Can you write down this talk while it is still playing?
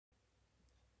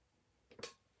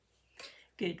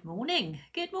Good morning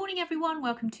everyone.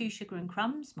 Welcome to Sugar and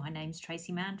Crumbs. My name's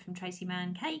Tracy Mann from Tracy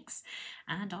Mann Cakes,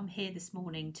 and I'm here this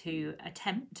morning to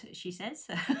attempt, she says,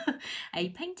 a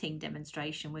painting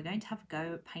demonstration. We're going to have a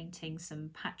go at painting some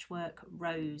patchwork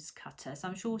rose cutter. So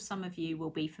I'm sure some of you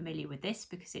will be familiar with this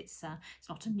because it's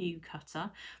not a new cutter,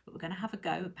 but we're going to have a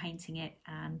go at painting it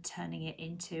and turning it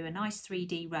into a nice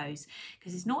 3D rose,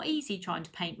 because it's not easy trying to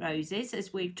paint roses,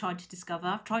 as we've tried to discover.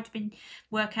 I've tried to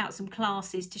work out some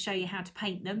classes to show you how to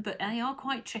paint them, but they are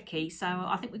quite tricky, so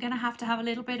I think we're going to have a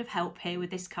little bit of help here with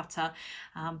this cutter,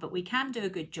 but we can do a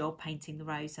good job painting the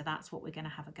rose, so that's what we're going to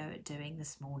have a go at doing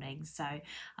this morning. So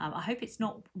I hope it's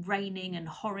not raining and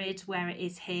horrid where it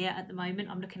is here at the moment.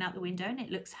 I'm looking out the window and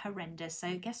it looks horrendous,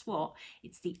 so guess what,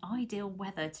 it's the ideal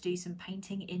weather to do some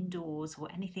painting indoors or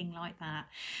anything like that.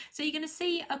 So you're going to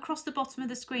see across the bottom of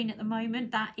the screen at the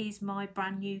moment, that is my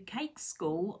brand new Cake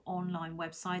School online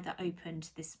website that opened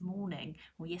this morning,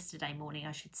 or yesterday morning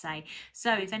I should say.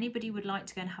 So if anybody would like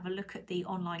to go and have a look at the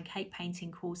online cake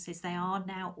painting courses, they are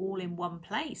now all in one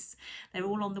place. They're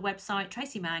all on the website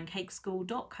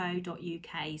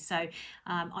tracymanncakeschool.co.uk. So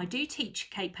I do teach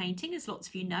cake painting, as lots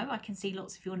of you know. I can see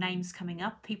lots of your names coming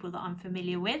up, people that I'm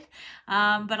familiar with,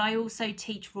 but I also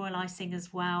teach royal icing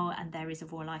as well, and there is a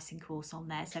royal icing course on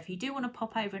there. So if you do want to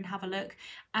pop over and have a look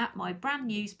at my brand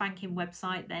new spanking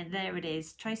website, then there it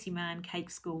is,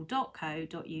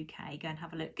 tracymanncakeschool.co.uk. Go and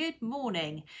have a look. Good morning.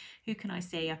 Who can I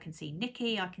see? I can see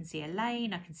Nikki, I can see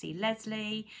Elaine, I can see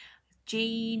Leslie,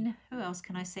 Jean. Who else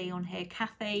can I see on here?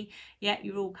 Kathy. Yeah,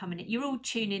 you're all coming in. You're all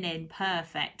tuning in.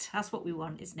 Perfect. That's what we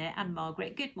want, isn't it? And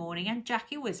Margaret, good morning. And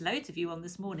Jackie, always loads of you on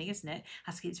this morning, isn't it?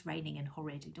 That's because it's raining and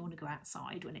horrid. You don't want to go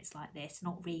outside when it's like this.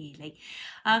 Not really.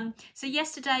 So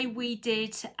yesterday we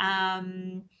did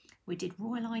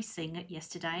royal icing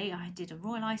yesterday. I did a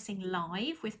royal icing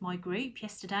live with my group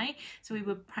yesterday. So we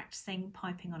were practicing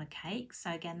piping on a cake. So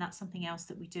again, that's something else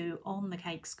that we do on the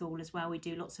Cake School as well. We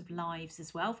do lots of lives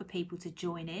as well for people to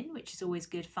join in, which is always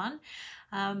good fun.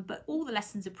 But all the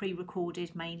lessons are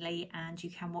pre-recorded mainly, and you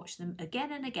can watch them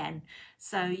again and again.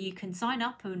 So you can sign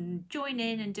up and join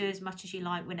in and do as much as you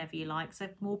like whenever you like. So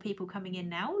more people coming in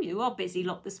now. You are busy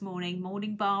lot this morning.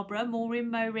 Morning Barbara, morning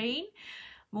Maureen.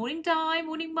 Morning Di,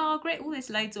 morning Margaret. Oh, there's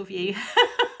loads of you.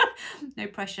 No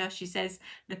pressure, she says,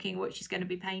 looking at what she's going to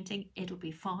be painting. It'll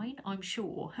be fine, I'm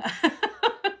sure.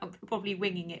 I'm probably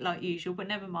winging it like usual, but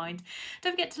never mind.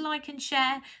 Don't forget to like and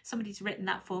share. Somebody's written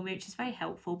that for me, which is very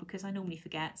helpful because I normally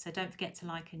forget. So don't forget to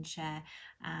like and share,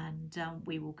 and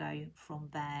we will go from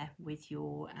there with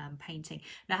your painting.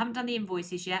 Now, I haven't done the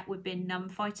invoices yet. We've been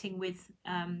fighting with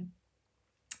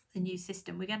the new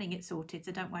system. We're getting it sorted,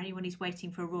 so don't worry. Anyone who's waiting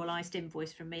for a royal iced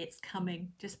invoice from me, it's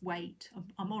coming. Just wait.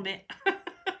 I'm on it.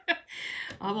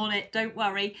 I'm on it, don't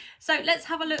worry. So let's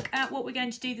have a look at what we're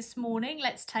going to do this morning.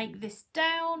 Let's take this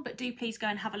down, but do please go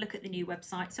and have a look at the new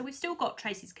website. So we've still got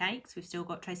Tracy's Cakes, we've still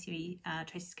got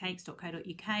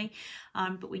tracyscakes.co.uk,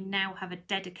 but we now have a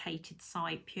dedicated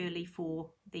site purely for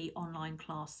the online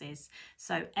classes.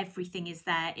 So everything is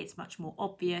there. It's much more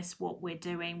obvious what we're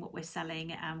doing, what we're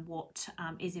selling, and what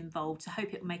is involved. So I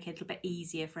hope it will make it a little bit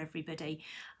easier for everybody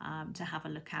to have a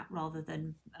look at, rather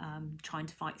than trying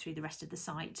to fight through the rest of the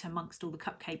site amongst all the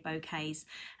cupcake bouquets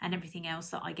and everything else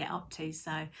that I get up to.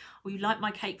 So, well, you like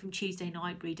my cake from Tuesday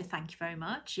night, Breeder, thank you very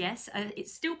much. Yes,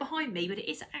 it's still behind me, but it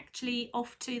is actually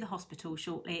off to the hospital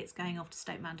shortly. It's going off to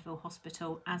Stoke Mandeville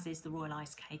Hospital, as is the royal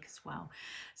ice cake as well.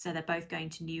 So they're both going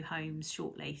to new homes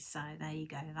shortly. So there you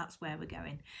go, that's where we're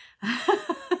going.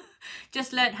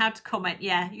 Just learned how to comment.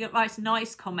 Yeah, you got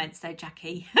nice comments though,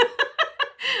 Jackie.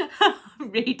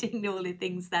 I'm reading all the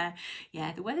things there.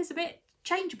 Yeah, the weather's a bit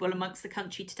changeable amongst the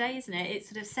country today, isn't it? It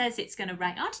sort of says it's going to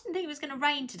rain. I didn't think it was going to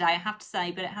rain today, I have to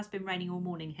say, but it has been raining all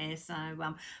morning here. So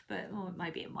but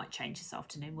maybe it might change this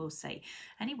afternoon, we'll see.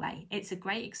 Anyway, it's a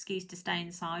great excuse to stay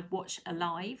inside, watch a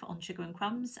live on Sugar and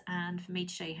Crumbs, and for me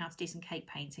to show you how to do some cake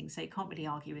painting. So you can't really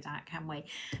argue with that, can we?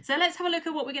 So let's have a look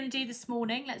at what we're going to do this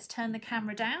morning. Let's turn the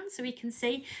camera down so we can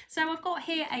see. So I've got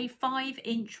here a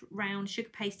 5-inch round sugar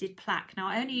pasted plaque. Now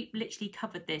I only literally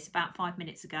covered this about 5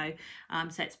 minutes ago,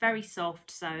 so it's very soft.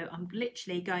 So I'm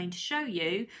literally going to show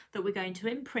you that we're going to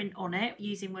imprint on it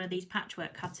using one of these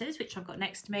patchwork cutters, which I've got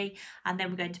next to me, and then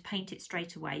we're going to paint it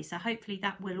straight away. So hopefully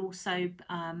that will also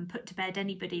put to bed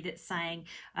anybody that's saying,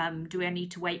 do I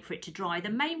need to wait for it to dry? The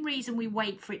main reason we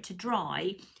wait for it to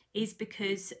dry is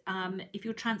because if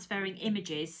you're transferring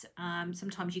images,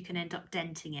 sometimes you can end up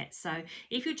denting it. So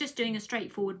if you're just doing a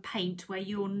straightforward paint where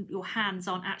your hands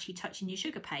aren't actually touching your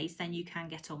sugar paste, then you can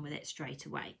get on with it straight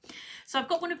away. So I've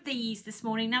got one of these this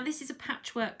morning. Now this is a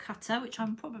patchwork cutter, which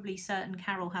I'm probably certain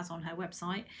Carol has on her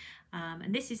website.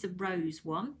 And this is a rose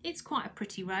one. It's quite a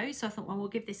pretty rose, so I thought, well, we'll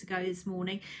give this a go this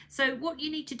morning. So what you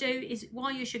need to do is,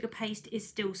 while your sugar paste is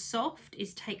still soft,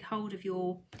 is take hold of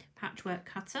your patchwork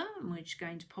cutter, and we're just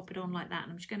going to pop it on like that,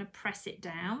 and I'm just going to press it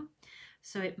down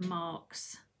so it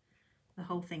marks the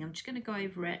whole thing. I'm just going to go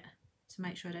over it to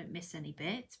make sure I don't miss any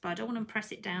bits, but I don't want to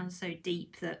press it down so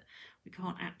deep that we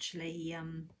can't actually,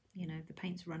 you know, the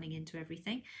paint's running into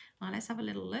everything. Right, let's have a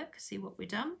little look, see what we've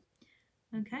done.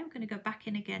 Okay, I'm going to go back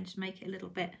in again to make it a little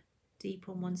bit deep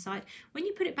on one side. When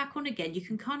you put it back on again, you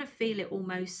can kind of feel it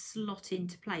almost slot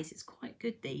into place. It's quite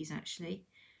good, these, actually.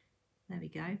 There we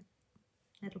go. A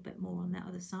little bit more on that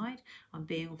other side. I'm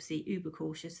being obviously uber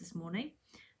cautious this morning,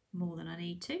 more than I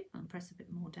need to. I'll press a bit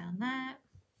more down there.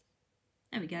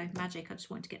 There we go, magic. I just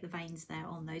wanted to get the veins there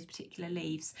on those particular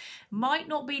leaves. Might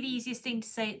not be the easiest thing to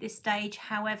say at this stage,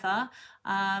 however,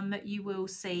 you will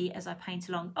see as I paint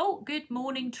along. Oh, good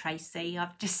morning, Tracy.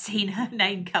 I've just seen her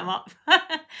name come up.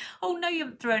 Oh no, you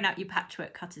haven't thrown out your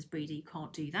patchwork cutters, Breeder. You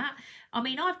can't do that. I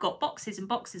mean, I've got boxes and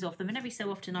boxes of them, and every so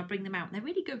often I bring them out. And they're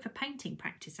really good for painting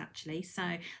practice, actually.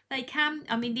 So they can,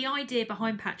 I mean, the idea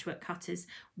behind patchwork cutters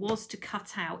was to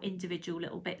cut out individual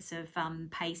little bits of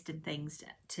paste and things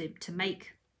to make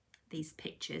these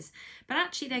pictures, but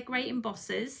actually they're great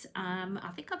embossers. I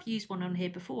think I've used one on here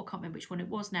before, I can't remember which one it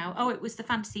was now. Oh, it was the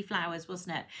Fantasy Flowers,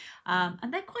 wasn't it?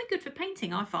 And they're quite good for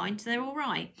painting, I find. They're all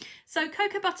right. So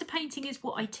cocoa butter painting is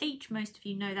what I teach. Most of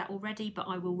you know that already, but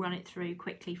I will run it through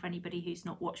quickly for anybody who's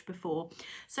not watched before.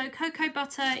 So cocoa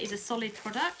butter is a solid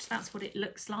product. That's what it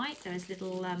looks like. There's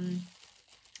little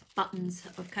buttons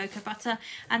of cocoa butter,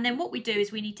 and then what we do is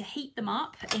we need to heat them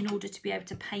up in order to be able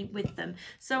to paint with them.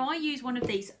 So I use one of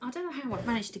these. I don't know how I've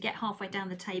managed to get halfway down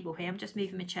the table here. I'm just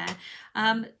moving my chair.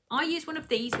 I use one of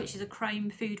these, which is a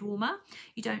chrome food warmer.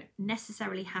 You don't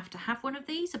necessarily have to have one of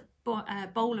these. A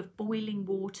bowl of boiling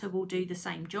water will do the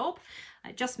same job.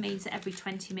 It just means that every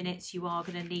 20 minutes you are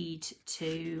going to need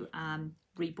to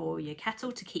reboil your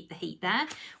kettle to keep the heat there,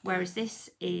 whereas this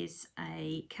is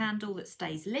a candle that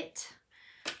stays lit,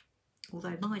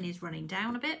 although mine is running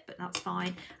down a bit, but that's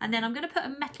fine. And then I'm going to put a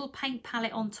metal paint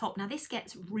palette on top. Now this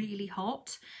gets really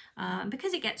hot.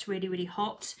 Because it gets really, really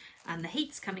hot and the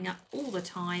heat's coming up all the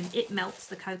time, it melts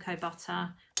the cocoa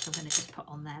butter. So I'm going to just put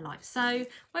on there like so.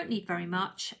 Won't need very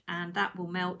much, and that will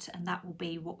melt, and that will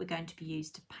be what we're going to be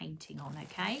used to painting on,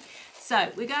 okay?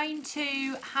 So we're going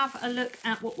to have a look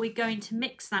at what we're going to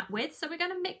mix that with. So we're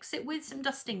going to mix it with some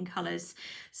dusting colours.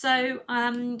 So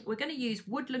we're going to use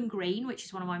woodland green, which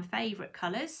is one of my favourite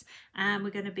colours, and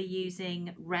we're going to be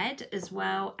using red as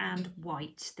well, and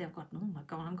white. Oh my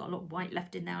God, I've got a lot of white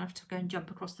left in there. I have to go and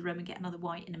jump across the room and get another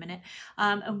white in a minute,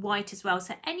 and white as well.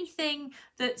 So anything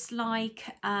that's like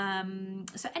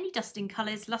so any dusting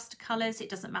colours, luster colours, it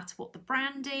doesn't matter what the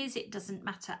brand is, it doesn't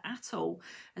matter at all,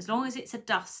 as long as it's a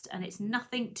dust and it's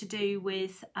nothing to do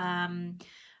with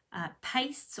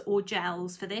pastes or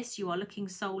gels. For this you are looking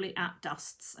solely at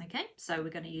dusts. Okay, so we're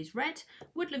going to use red,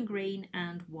 woodland green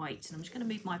and white, and I'm just going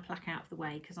to move my plaque out of the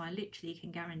way because I literally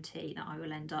can guarantee that I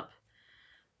will end up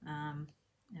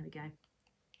there we go,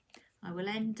 I will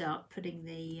end up putting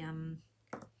the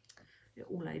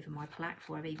all over my plaque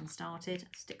before I've even started.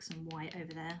 Stick some white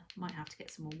over there. Might have to get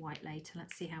some more white later.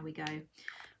 Let's see how we go.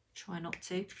 Try not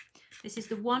to. This is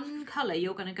the one colour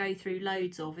you're going to go through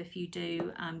loads of if you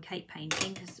do cake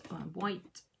painting, because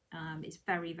white is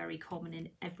very, very common in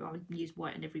every. I would use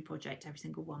white in every project, every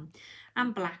single one,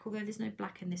 and black. Although there's no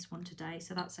black in this one today,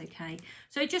 so that's okay.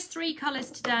 So just 3 colours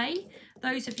today.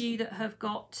 Those of you that have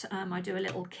got, I do a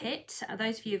little kit.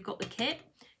 Those of you who've got the kit,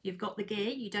 you've got the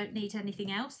gear, you don't need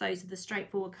anything else. Those are the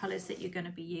straightforward colours that you're going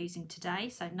to be using today,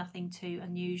 so nothing too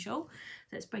unusual.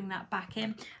 Let's bring that back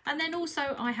in. And then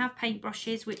also I have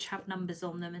paintbrushes which have numbers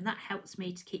on them, and that helps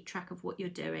me to keep track of what you're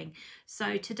doing.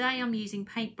 So today I'm using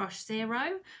paintbrush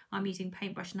 0, I'm using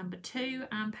paintbrush number 2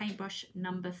 and paintbrush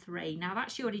number 3. Now I've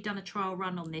actually already done a trial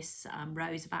run on this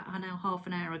rose about half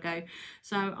an hour ago,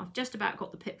 so I've just about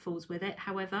got the pitfalls with it.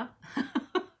 However,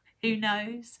 who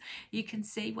knows? You can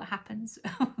see what happens.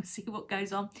 See what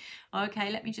goes on.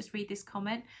 Okay, let me just read this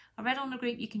comment. I read on the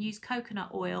group you can use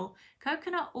coconut oil.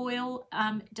 Coconut oil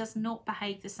does not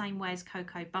behave the same way as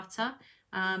cocoa butter.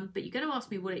 But you're going to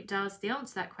ask me what it does. The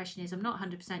answer to that question is I'm not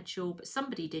 100% sure, but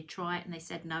somebody did try it and they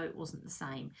said no, it wasn't the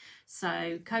same.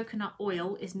 So coconut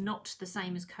oil is not the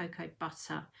same as cocoa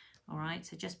butter. All right,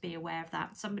 so just be aware of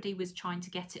that. Somebody was trying to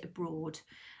get it abroad,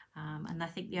 and I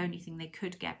think the only thing they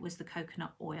could get was the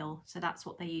coconut oil, so that's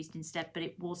what they used instead, but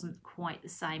it wasn't quite the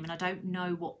same, and I don't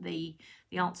know what the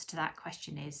answer to that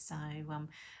question is, so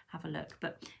have a look.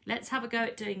 But let's have a go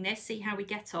at doing this, see how we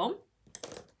get on.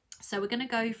 So we're going to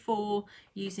go for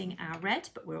using our red,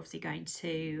 but we're obviously going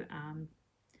to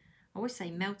I always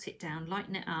say melt it down,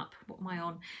 lighten it up. What am I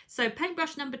on? So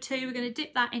paintbrush number 2, we're going to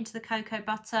dip that into the cocoa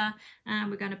butter,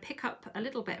 and we're going to pick up a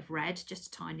little bit of red, just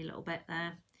a tiny little bit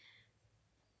there.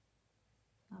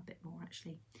 A bit more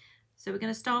actually. So we're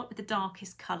going to start with the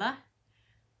darkest colour,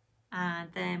 and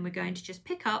then we're going to just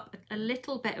pick up a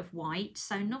little bit of white,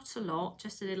 so not a lot,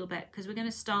 just a little bit, because we're going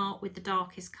to start with the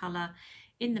darkest colour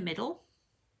in the middle.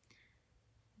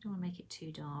 I don't want to make it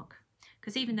too dark,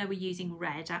 because even though we're using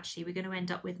red, actually we're going to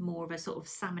end up with more of a sort of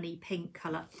salmony pink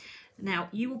colour. Now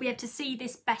you will be able to see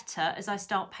this better as I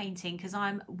start painting, because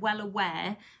I'm well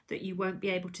aware that you won't be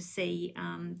able to see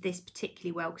this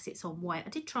particularly well because it's on white. I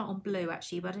did try it on blue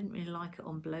actually, but I didn't really like it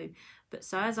on blue. But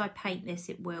so as I paint this,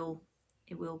 it will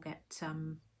get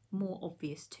more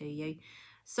obvious to you.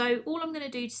 So all I'm going to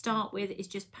do to start with is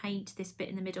just paint this bit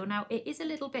in the middle. Now it is a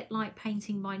little bit like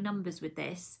painting by numbers with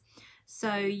this.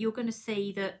 So you're going to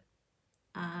see that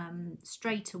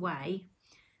straight away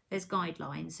there's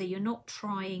guidelines, so you're not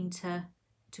trying to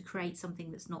create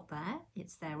something that's not there,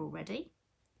 it's there already.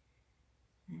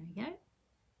 There we go,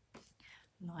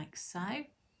 like so.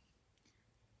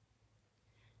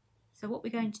 So what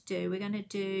we're going to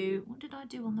do, what did I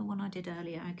do on the one I did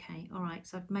earlier? Okay, all right,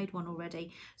 so I've made one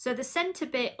already. So the centre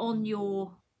bit on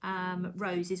your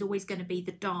rose is always going to be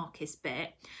the darkest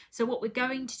bit. So what we're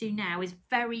going to do now is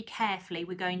very carefully,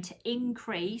 we're going to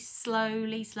increase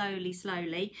slowly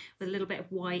with a little bit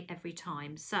of white every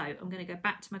time. So I'm going to go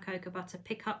back to my cocoa butter,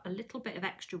 pick up a little bit of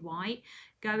extra white,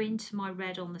 go into my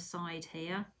red on the side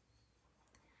here,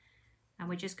 and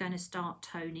we're just going to start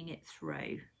toning it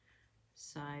through.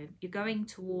 So you're going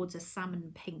towards a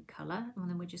salmon pink colour, and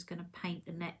then we're just going to paint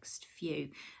the next few.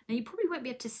 Now you probably won't be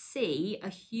able to see a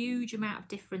huge amount of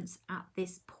difference at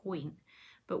this point,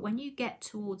 but when you get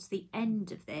towards the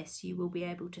end of this, you will be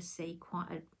able to see quite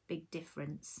a big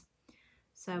difference.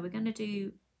 So we're going to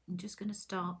do, I'm just going to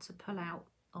start to pull out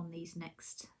on these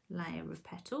next layer of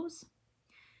petals,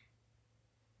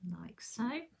 like so.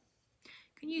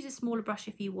 You can use a smaller brush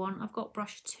if you want. I've got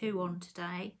brush 2 on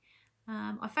today.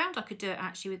 I found I could do it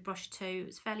actually with brush 2.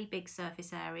 It's fairly big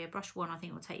surface area. Brush 1 I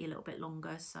think will take you a little bit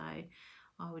longer, so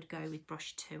I would go with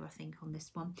brush 2 I think on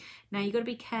this one. Now you've got to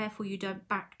be careful you don't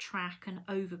backtrack and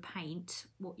overpaint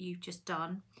what you've just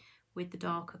done with the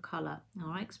darker colour.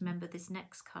 Alright, because remember this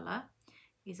next colour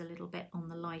is a little bit on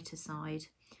the lighter side,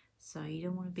 so you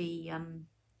don't want to be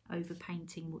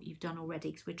overpainting what you've done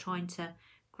already, because we're trying to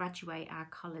graduate our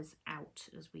colours out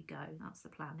as we go. That's the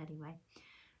plan anyway.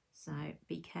 So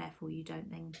be careful you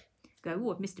don't then go,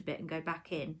 oh, I've missed a bit, and go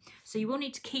back in. So you will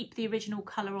need to keep the original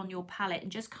colour on your palette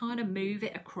and just kind of move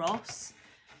it across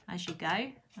as you go.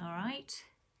 All right.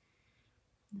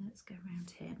 Let's go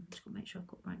around here. I'm just going to make sure I've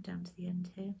got right down to the end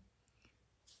here.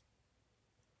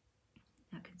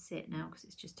 I can see it now because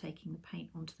it's just taking the paint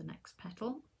onto the next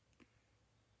petal.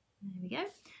 There we go.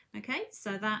 Okay,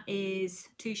 so that is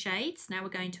 2 shades. Now we're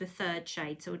going to a 3rd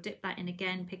shade. So we'll dip that in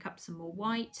again, pick up some more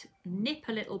white, nip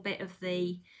a little bit of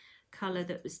the colour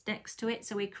that was next to it.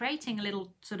 So we're creating a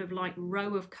little sort of like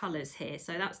row of colours here.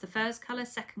 So that's the 1st colour,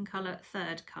 2nd colour,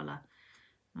 3rd colour.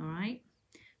 All right.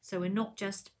 So we're not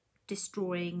just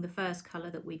destroying the 1st colour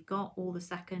that we've got or the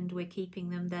 2nd, we're keeping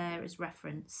them there as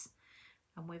reference.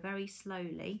 And we're very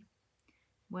slowly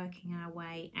working our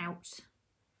way out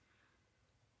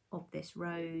of this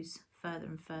rose further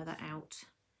and further out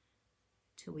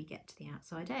till we get to the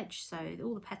outside edge. So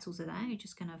all the petals are there, you're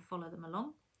just going to follow them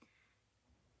along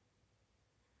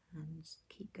and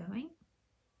keep going.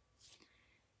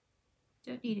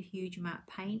 Don't need a huge amount of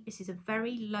paint. This is a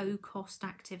very low cost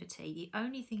activity. The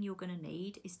only thing you're going to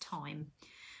need is time,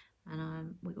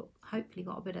 and we've hopefully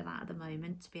got a bit of that at the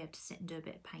moment to be able to sit and do a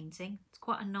bit of painting. It's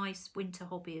quite a nice winter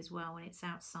hobby as well when it's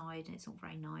outside and it's not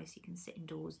very nice. You can sit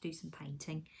indoors, do some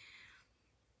painting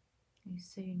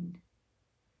soon,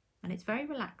 and it's very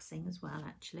relaxing as well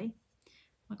actually.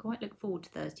 I quite look forward to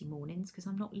Thursday mornings because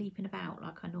I'm not leaping about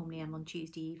like I normally am on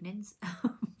Tuesday evenings.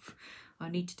 I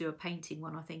need to do a painting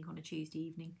one I think on a Tuesday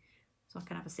evening so I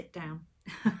can have a sit down.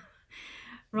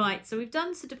 Right, so we've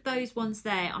done sort of those ones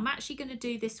there. I'm actually going to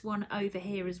do this one over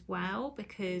here as well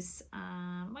because,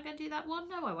 am I going to do that one?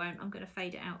 No, I won't. I'm going to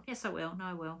fade it out. Yes, I will. No,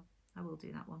 I will. I will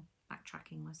do that one.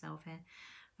 Backtracking myself here.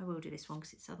 I will do this one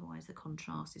because it's otherwise the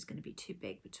contrast is going to be too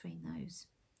big between those.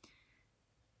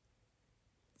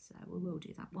 So we will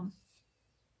do that one.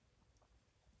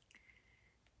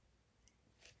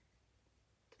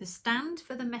 The stand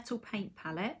for the metal paint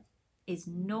palette is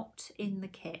not in the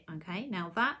kit, okay?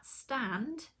 Now that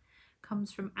stand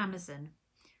comes from Amazon.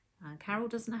 Carol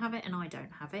doesn't have it and I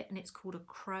don't have it, and it's called a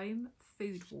chrome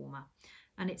food warmer,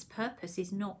 and its purpose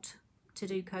is not to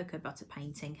do cocoa butter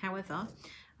painting. However,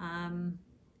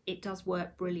 it does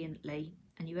work brilliantly,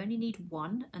 and you only need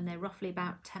one, and they're roughly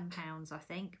about £10, I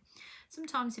think.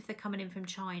 Sometimes if they're coming in from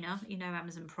China, you know,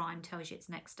 Amazon Prime tells you it's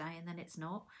next day and then it's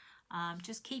not.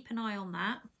 Just keep an eye on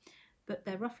that, but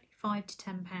they're roughly £5 to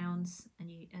 £10,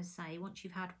 and you, as I say, once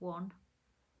you've had one,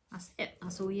 that's it,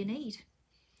 that's all you need.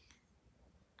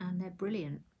 And they're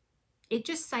brilliant. It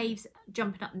just saves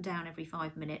jumping up and down every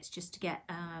 5 minutes just to get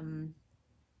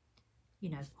you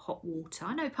know, hot water.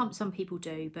 I know some people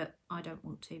do, but I don't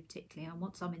want to particularly. And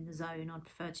once I'm in the zone, I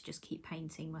prefer to just keep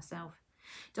painting myself.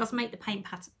 It does make the paint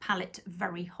palette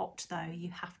very hot though. You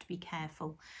have to be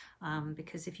careful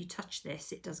because if you touch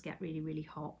this, it does get really, really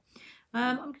hot.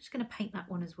 I'm just going to paint that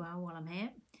one as well while I'm here.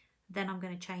 Then I'm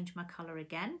going to change my colour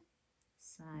again.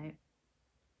 So there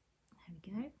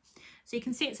we go. So you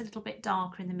can see it's a little bit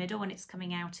darker in the middle when it's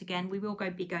coming out again. We will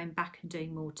be going back and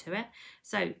doing more to it.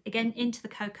 So again, into the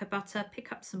cocoa butter,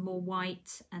 pick up some more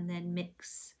white and then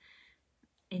mix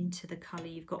into the colour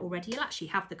you've got already. You'll actually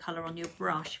have the colour on your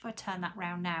brush. If I turn that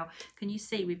round now, can you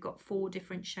see we've got 4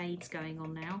 different shades going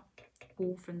on now,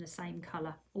 all from the same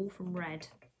colour, all from red.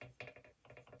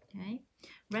 Okay,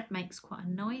 red makes quite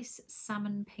a nice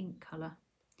salmon pink colour.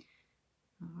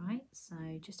 All right, so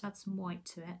just add some white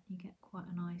to it, you get quite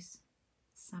a nice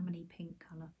salmony pink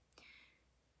colour.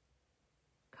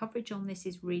 Coverage on this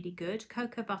is really good.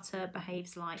 Cocoa butter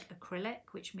behaves like acrylic,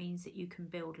 which means that you can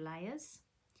build layers.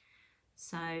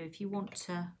 So if you want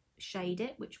to shade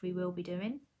it, which we will be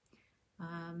doing,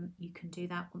 you can do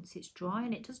that once it's dry,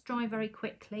 and it does dry very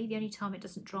quickly. The only time it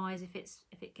doesn't dry is if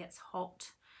it gets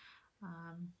hot,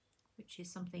 which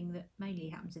is something that mainly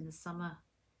happens in the summer.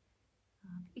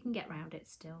 You can get around it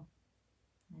still.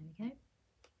 There we go,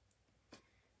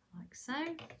 like so.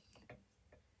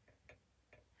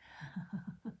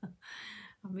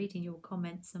 I'm reading your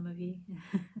comments, some of you.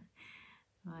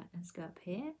 Right, let's go up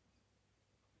here.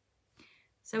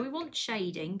 So we want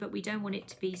shading, but we don't want it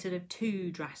to be sort of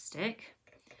too drastic.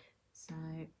 So,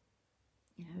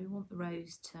 you know, we want the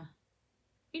rose to,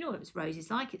 you know what rose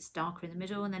is like, it's darker in the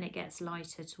middle and then it gets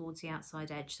lighter towards the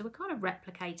outside edge. So we're kind of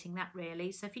replicating that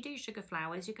really. So if you do sugar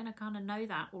flowers, you're going to kind of know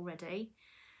that already.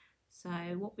 So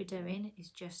what we're doing is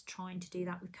just trying to do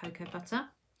that with cocoa butter.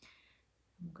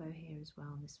 We'll go here as well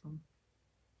on this one,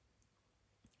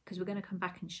 because we're going to come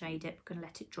back and shade it. We're going to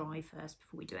let it dry first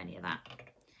before we do any of that.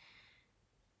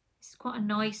 This is quite a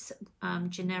nice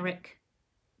generic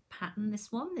pattern,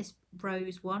 this one, this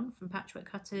rose one from Patchwork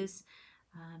Cutters.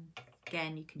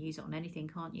 Again, you can use it on anything,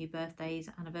 can't you? Birthdays,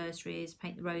 anniversaries,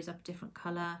 paint the rose up a different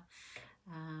colour.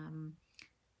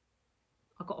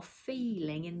 I've got a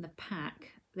feeling in the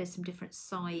pack there's some different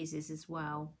sizes as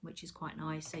well, which is quite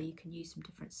nice. So you can use some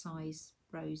different size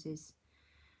roses.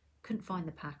 Couldn't find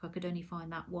the pack, I could only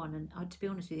find that one, and to be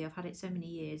honest with you, I've had it so many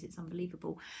years, it's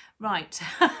unbelievable. Right.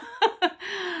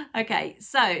 Okay,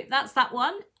 so that's that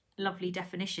one. Lovely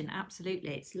definition,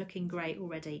 absolutely, it's looking great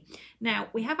already. Now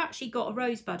we have actually got a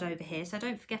rosebud over here, so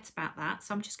don't forget about that.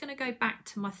 So I'm just going to go back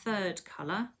to my third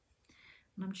colour,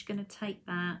 and I'm just going to take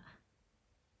that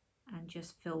and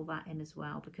just fill that in as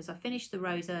well, because I finished the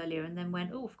rose earlier and then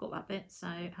went, oh, I forgot that bit, so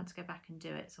I had to go back and do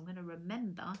it. So I'm going to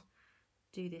remember,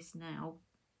 do this now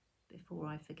before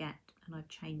I forget, and I've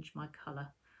changed my colour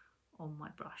on my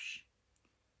brush.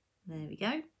 There we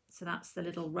go. So that's the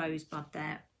little rosebud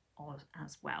there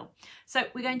as well. So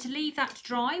we're going to leave that to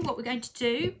dry. What we're going to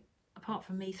do, apart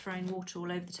from me throwing water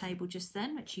all over the table just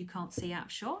then, which you can't see out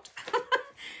of shot,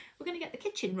 we're going to get the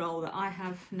kitchen roll that I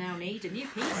have now need, a new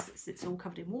piece. It's all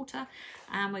covered in water,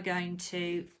 and we're going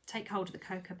to take hold of the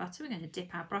cocoa butter. We're going to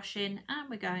dip our brush in, and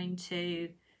we're going to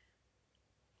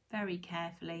very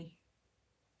carefully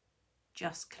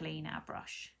just clean our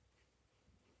brush.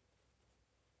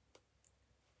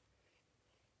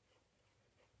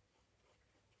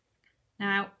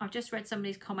 Now, I've just read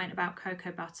somebody's comment about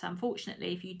cocoa butter.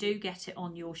 Unfortunately, if you do get it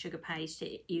on your sugar paste,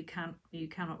 you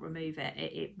cannot remove it.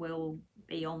 It will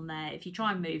be on there. If you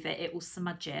try and move it, it will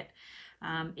smudge it.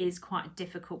 It is quite a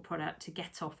difficult product to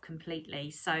get off completely.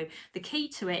 So the key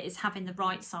to it is having the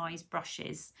right size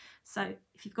brushes. So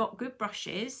if you've got good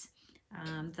brushes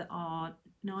that are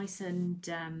nice and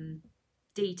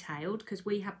detailed, because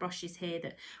we have brushes here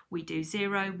that we do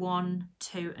 0, 1,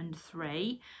 2 and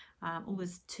 3. All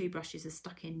those 2 brushes are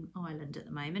stuck in Ireland at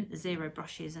the moment. The 0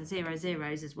 brushes and 0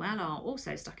 zeros as well are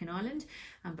also stuck in Ireland,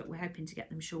 but we're hoping to get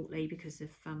them shortly because of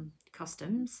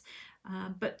customs.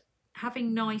 But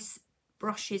having nice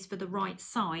brushes for the right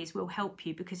size will help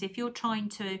you, because if you're trying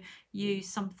to use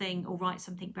something or write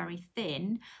something very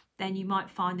thin, then you might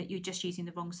find that you're just using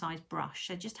the wrong size brush.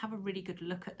 So just have a really good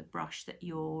look at the brush that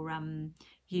you're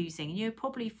using, and you'll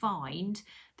probably find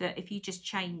that if you just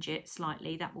change it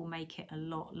slightly, that will make it a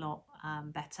lot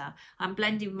better. I'm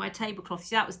blending with my tablecloth.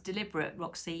 See, that was deliberate,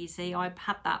 Roxy. You see, I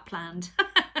had that planned.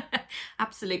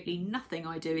 Absolutely nothing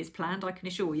I do is planned, I can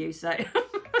assure you. So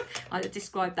I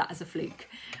describe that as a fluke.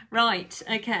 Right,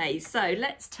 okay, so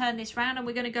let's turn this round, and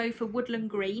we're going to go for woodland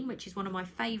green, which is one of my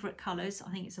favourite colours. I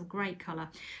think it's a great colour.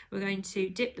 We're going to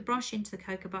dip the brush into the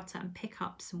cocoa butter and pick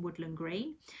up some woodland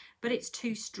green, but it's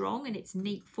too strong and it's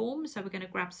neat form, so we're going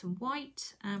to grab some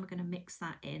white and we're going to mix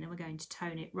that in, and we're going to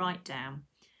tone it right down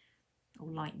or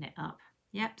lighten it up.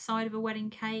 Yep, side of a wedding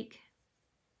cake,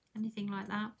 anything like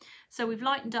that. So we've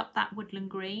lightened up that woodland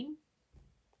green.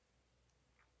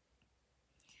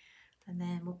 And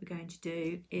then what we're going to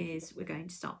do is we're going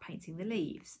to start painting the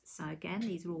leaves. So again,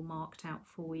 these are all marked out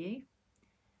for you.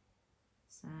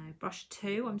 So brush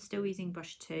 2, I'm still using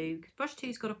brush 2 because brush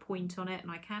 2's got a point on it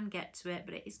and I can get to it,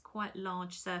 but it is quite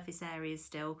large surface areas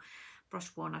still. Brush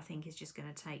 1 I think is just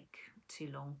going to take too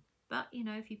long. But you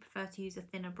know, if you prefer to use a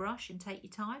thinner brush and take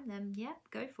your time, then yeah,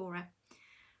 go for it.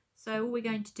 So all we're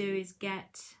going to do is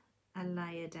get a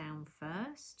layer down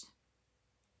first.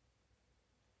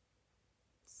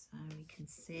 So we can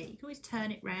see it. You can always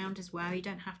turn it round as well. You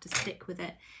don't have to stick with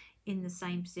it in the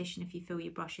same position if you feel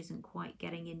your brush isn't quite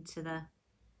getting into the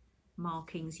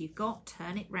markings you've got.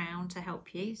 Turn it round to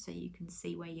help you so you can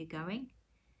see where you're going.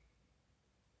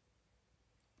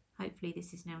 Hopefully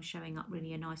this is now showing up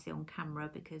really nicely on camera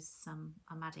because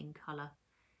I'm adding colour.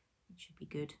 It should be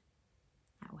good.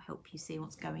 That will help you see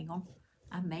what's going on,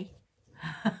 and me.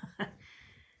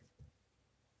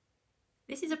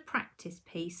 This is a practice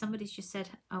piece. Somebody's just said,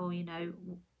 oh, you know,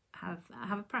 have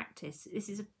a practice. This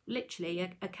is literally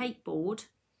a cake board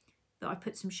that I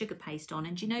put some sugar paste on.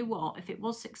 And do you know what? If it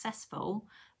was successful,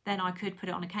 then I could put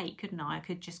it on a cake, couldn't I? I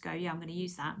could just go, yeah, I'm going to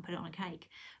use that and put it on a cake.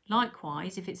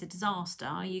 Likewise, if it's a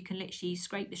disaster, you can literally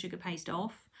scrape the sugar paste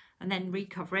off and then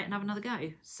recover it and have another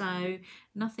go. So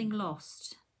nothing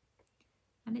lost.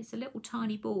 And it's a little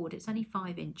tiny board. It's only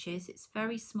 5 inches. It's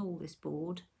very small, this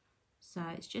board. So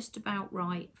it's just about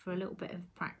right for a little bit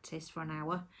of practice for an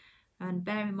hour. And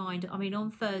bear in mind, I mean, on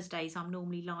Thursdays, I'm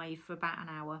normally live for about an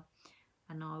hour.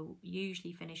 And I'll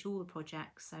usually finish all the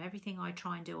projects. So everything I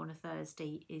try and do on a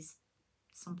Thursday is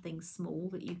something small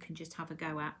that you can just have a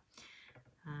go at.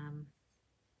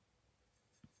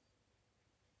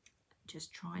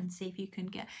 Just try and see if you can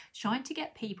trying to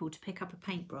get people to pick up a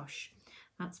paintbrush.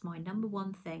 That's my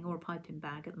 #1 thing, or a piping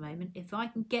bag at the moment. If I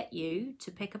can get you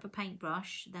to pick up a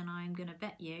paintbrush, then I'm going to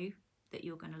bet you that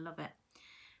you're going to love it,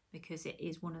 because it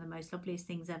is one of the most loveliest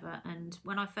things ever. And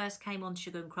when I first came on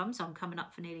Sugar and Crumbs, I'm coming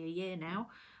up for nearly a year now,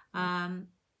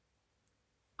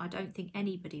 I don't think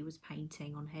anybody was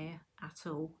painting on here at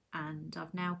all. And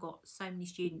I've now got so many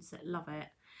students that love it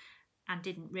and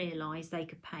didn't realise they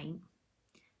could paint.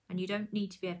 And you don't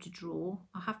need to be able to draw.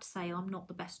 I have to say I'm not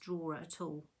the best drawer at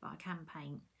all, but I can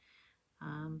paint.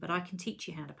 But I can teach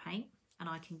you how to paint, and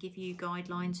I can give you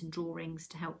guidelines and drawings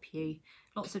to help you.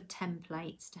 Lots of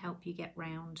templates to help you get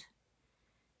round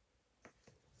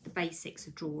the basics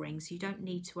of drawing, so you don't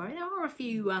need to worry. There are a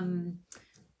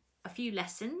few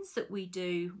lessons that we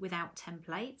do without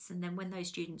templates, and then when those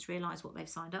students realise what they've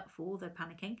signed up for, they're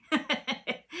panicking.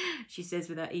 She says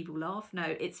with her evil laugh, no,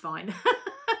 it's fine.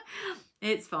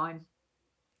 It's fine.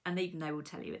 And even they will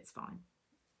tell you it's fine.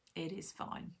 It is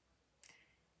fine.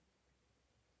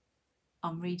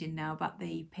 I'm reading now about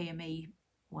the PME.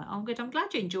 Well, I'm good. I'm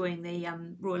glad you're enjoying the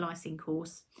Royal Icing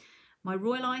course. My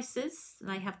Royal Icers,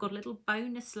 they have got a little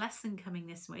bonus lesson coming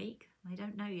this week. They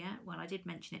don't know yet. Well, I did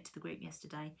mention it to the group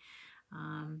yesterday.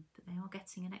 But they are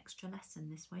getting an extra lesson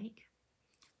this week.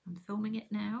 I'm filming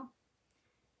it now.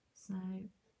 So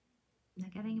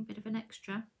they're getting a bit of an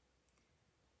extra.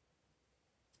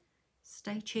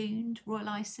 Stay tuned, Royal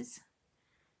Icers.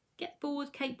 Get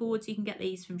cake boards, you can get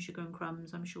these from Sugar and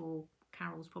Crumbs. I'm sure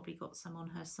Carol's probably got some on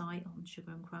her site on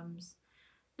Sugar and Crumbs.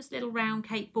 Just little round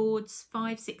cake boards,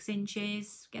 5-6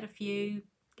 inches. Get a few,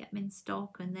 get them in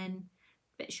stock, and then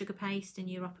a bit of sugar paste and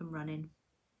you're up and running.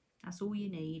 That's all you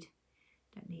need.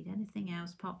 Don't need anything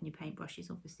else apart from your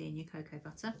paintbrushes, obviously, and your cocoa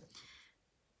butter.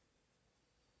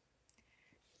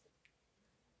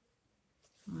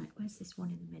 Right, where's this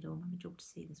one in the middle? I'm going to jog to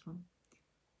see this one.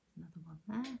 Another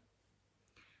one there.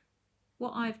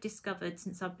 what I've discovered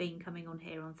since I've been coming on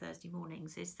here on Thursday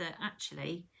mornings is that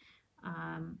actually,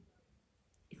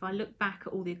 if I look back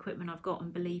at all the equipment I've got,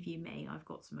 and believe you me, I've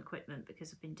got some equipment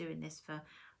because I've been doing this for,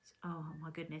 oh my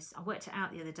goodness, I worked it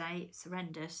out the other day, it's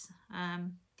horrendous.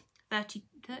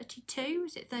 32,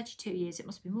 is it 32 years? It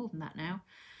must be more than that now.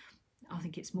 I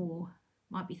think it's more,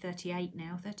 might be 38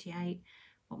 now, 38,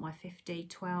 what am I, 50,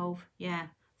 12, yeah,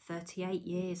 38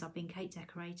 years I've been cake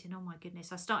decorating, oh my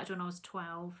goodness. I started when I was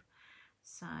 12,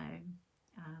 so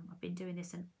I've been doing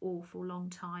this an awful long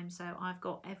time, so I've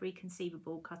got every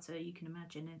conceivable cutter you can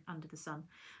imagine under the sun.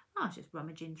 I was just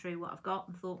rummaging through what I've got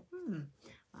and thought,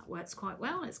 that works quite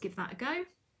well, let's give that a go.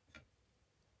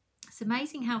 It's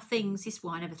amazing how things, this is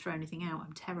why I never throw anything out,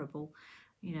 I'm terrible.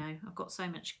 You know, I've got so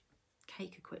much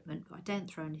cake equipment, but I don't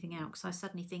throw anything out because I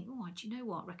suddenly think, oh, do you know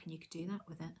what, I reckon you could do that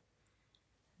with it.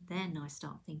 Then I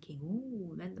start thinking,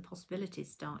 oh, then the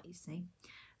possibilities start, you see.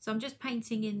 So I'm just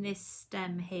painting in this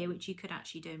stem here, which you could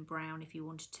actually do in brown if you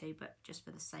wanted to, but just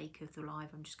for the sake of the live,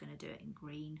 I'm just going to do it in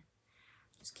green.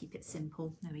 Just keep it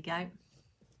simple. There we go.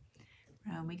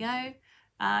 Round we go.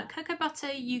 Cocoa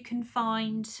butter you can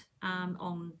find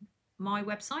on my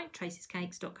website,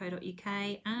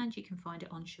 tracyscakes.co.uk, and you can find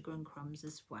it on Sugar and Crumbs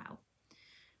as well.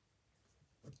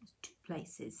 There's 2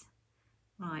 places.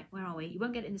 Right, where are we? You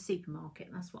won't get it in the supermarket,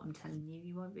 that's what I'm telling you.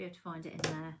 You won't be able to find it in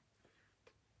there.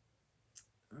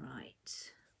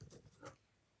 Right.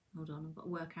 Hold on, I've got to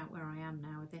work out where I am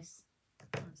now with this.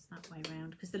 That's that way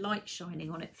round, because the light's shining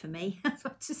on it for me. I've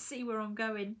got to see where I'm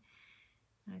going.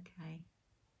 Okay,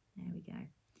 there we go.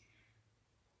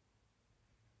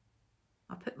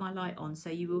 I put my light on so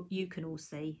you can all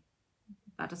see.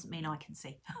 That doesn't mean I can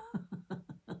see.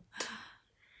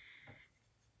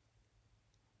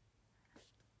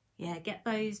 Yeah, get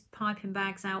those piping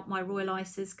bags out, my royal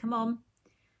icers. Come on,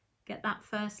 get that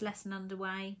first lesson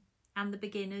underway. And the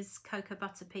beginners, cocoa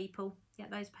butter people, get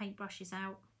those paintbrushes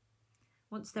out.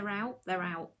 Once they're out, they're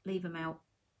out. Leave them out.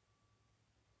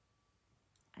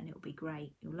 And it'll be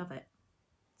great. You'll love it.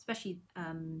 Especially,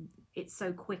 it's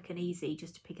so quick and easy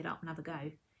just to pick it up and have a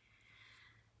go.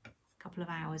 A couple of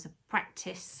hours of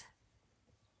practice.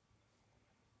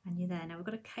 And you're there. Now we've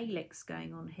got a calyx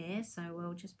going on here, so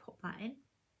we'll just pop that in.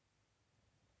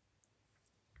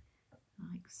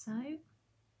 Like so. There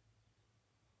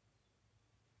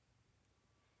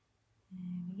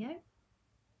we go.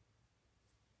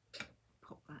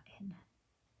 Pop that in.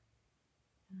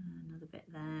 Another bit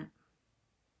there.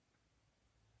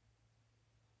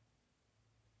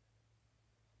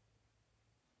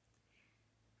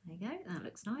 There you go. That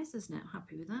looks nice, doesn't it?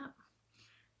 Happy with that.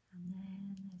 And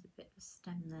then there's a bit of a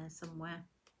stem there somewhere.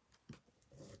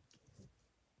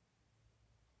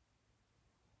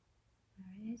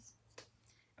 There it is.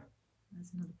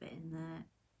 There's another bit in there.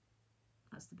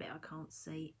 That's the bit I can't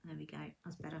see. There we go.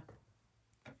 That's better.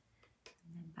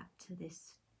 And then back to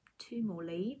this 2 more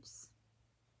leaves.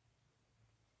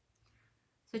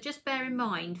 So just bear in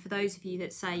mind, for those of you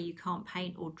that say you can't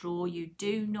paint or draw, you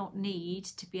do not need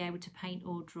to be able to paint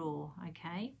or draw,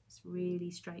 okay? It's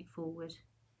really straightforward.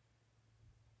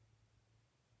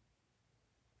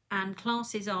 And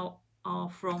classes are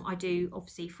from, I do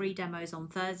obviously free demos on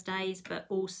Thursdays, but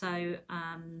also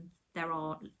there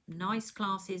are nice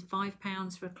classes,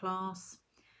 £5 for a class,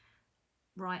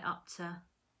 right up to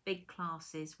big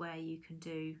classes where you can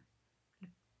do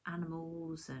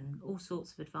animals and all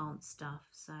sorts of advanced stuff.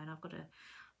 So, and I've got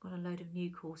a load of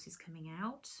new courses coming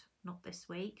out, not this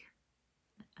week,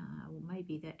 or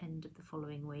maybe the end of the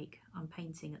following week. I'm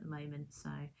painting at the moment, so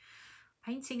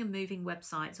painting and moving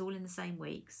websites all in the same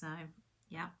week. So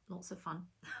yeah, lots of fun.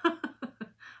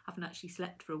 Haven't actually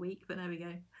slept for a week, but there we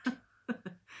go.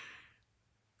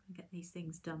 Get these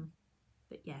things done.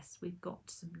 But yes, we've got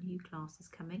some new classes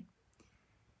coming.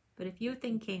 But if you're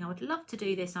thinking, I would love to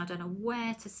do this, I don't know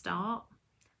where to start,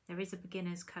 there is a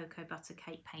beginner's cocoa butter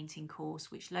cake painting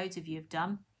course, which loads of you have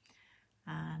done.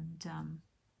 And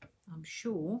I'm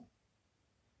sure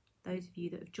those of you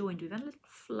that have joined, we've had a little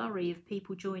flurry of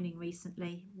people joining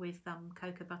recently with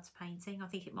cocoa butter painting. I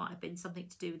think it might have been something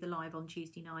to do with the live on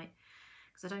Tuesday night,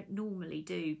 because I don't normally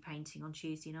do painting on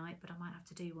Tuesday night, but I might have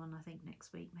to do one, I think,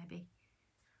 next week maybe.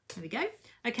 There we go.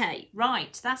 Okay,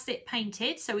 right, that's it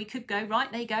painted. So we could go,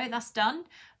 right, there you go, that's done.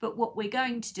 But what we're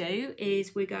going to do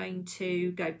is we're going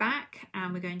to go back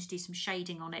and we're going to do some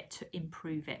shading on it to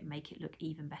improve it and make it look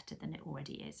even better than it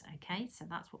already is. Okay, so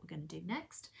that's what we're going to do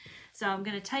next. So I'm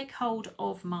going to take hold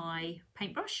of my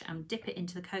paintbrush and dip it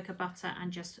into the cocoa butter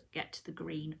and just get the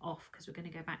green off, because we're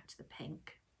going to go back to the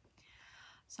pink.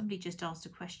 Somebody just asked a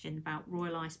question about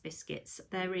royal ice biscuits.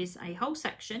 There is a whole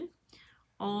section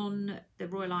on the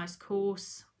Royal Ice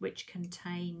course, which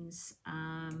contains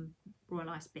Royal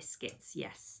Ice biscuits.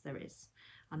 Yes, there is.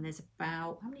 And there's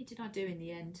about, how many did I do in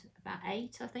the end? About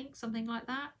 8, I think, something like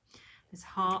that. There's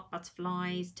heart,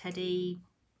 butterflies, teddy,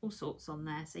 all sorts on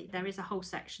there. So there is a whole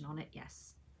section on it,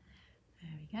 yes.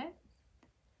 There we go.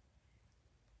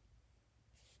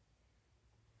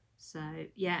 So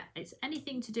yeah, it's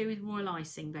anything to do with royal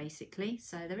icing basically.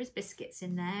 So there is biscuits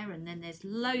in there, and then there's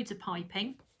loads of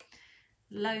piping,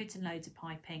 loads and loads of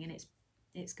piping, and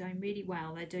it's going really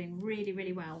well. They're doing really,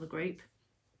 really well, the group.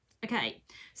 Okay,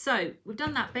 so we've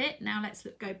done that bit. Now let's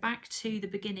go back to the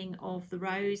beginning of the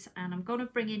rose, and I'm going to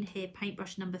bring in here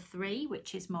paintbrush number 3,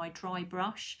 which is my dry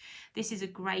brush. This is a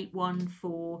great one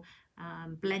for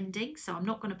blending, so I'm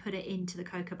not going to put it into the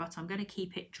cocoa butter. I'm going to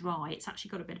keep it dry. It's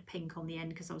actually got a bit of pink on the end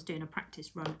because I was doing a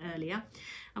practice run earlier.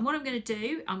 And what I'm going to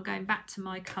do, I'm going back to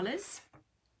my colours,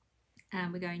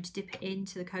 and we're going to dip it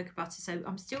into the cocoa butter. So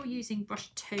I'm still using brush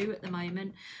 2 at the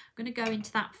moment. I'm going to go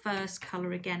into that first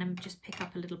colour again and just pick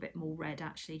up a little bit more red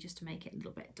actually, just to make it a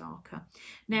little bit darker.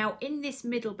 Now in this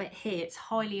middle bit here, it's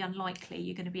highly unlikely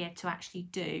you're going to be able to actually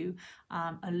do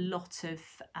a lot of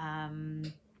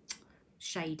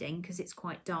shading because it's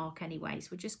quite dark anyway. So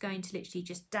we're just going to literally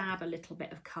just dab a little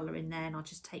bit of colour in there, and I'll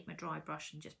just take my dry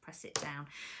brush and just press it down.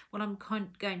 What I'm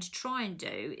going to try and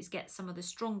do is get some of the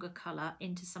stronger colour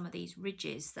into some of these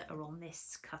ridges that are on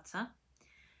this cutter,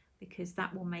 because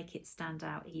that will make it stand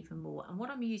out even more. And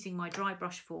what I'm using my dry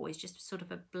brush for is just sort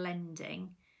of a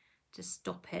blending to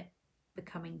stop it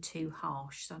becoming too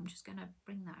harsh. So I'm just going to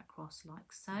bring that across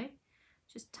like so,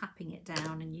 just tapping it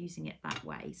down and using it that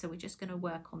way. So we're just going to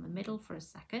work on the middle for a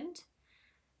second.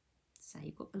 So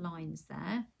you've got the lines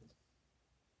there.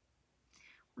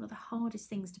 One of the hardest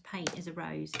things to paint is a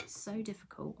rose. It's so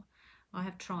difficult. I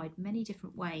have tried many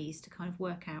different ways to kind of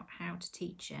work out how to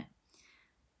teach it,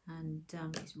 and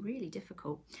it's really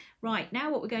difficult. Right,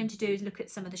 now what we're going to do is look at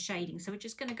some of the shading. So we're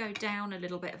just going to go down a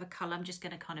little bit of a colour. I'm just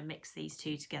going to kind of mix these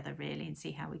two together really and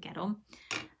see how we get on.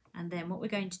 And then what we're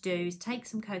going to do is take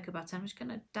some cocoa butter. I'm just going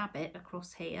to dab it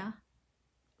across here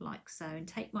like so, and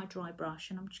take my dry brush,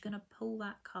 and I'm just going to pull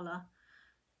that colour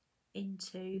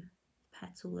into the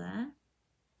petal there.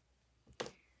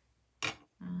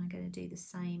 And I'm going to do the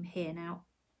same here. Now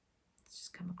let's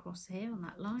just come across here on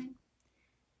that line.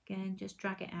 Again, just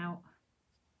drag it out.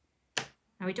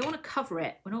 Now we don't want to cover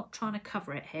it. We're not trying to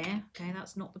cover it here. Okay,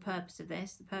 that's not the purpose of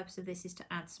this. The purpose of this is to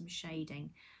add some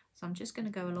shading. So I'm just going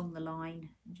to go along the line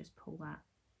and just pull that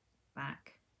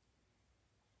back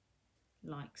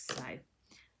like so. It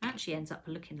actually ends up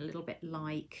looking a little bit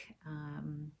like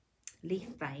leaf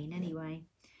vein anyway.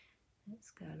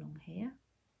 Let's go along here.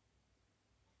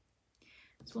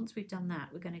 So once we've done that,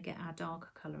 we're going to get our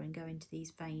darker colour and go into these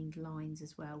veined lines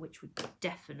as well, which would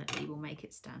definitely will make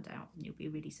it stand out. And you'll be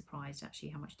really surprised actually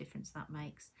how much difference that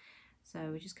makes. So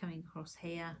we're just coming across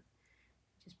here,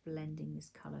 just blending this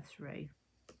colour through.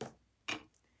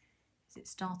 Is it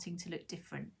starting to look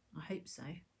different? I hope so.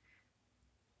 There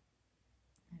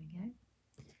we go.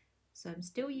 So I'm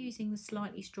still using the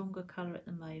slightly stronger colour at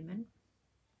the moment.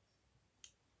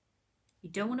 You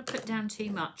don't want to put down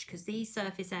too much because these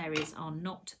surface areas are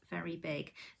not very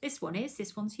big. This one is,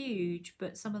 this one's huge,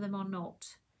 but some of them are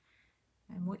not.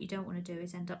 And what you don't want to do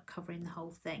is end up covering the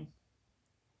whole thing.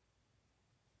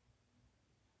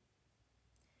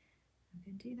 I'm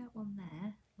going to do that one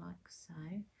there, like so.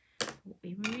 What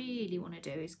we really want to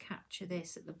do is capture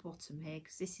this at the bottom here,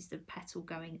 because this is the petal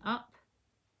going up.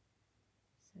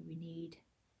 So we need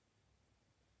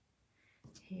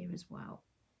here as well.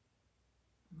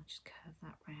 I'll just curve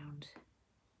that round.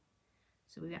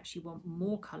 So we actually want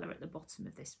more colour at the bottom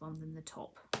of this one than the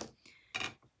top.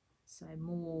 So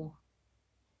more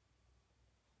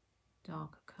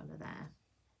darker colour there.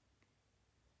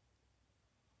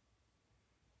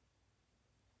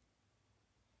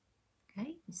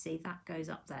 Okay, you see that goes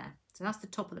up there. So that's the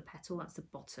top of the petal, that's the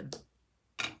bottom.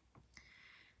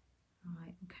 All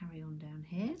right, we'll carry on down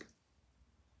here.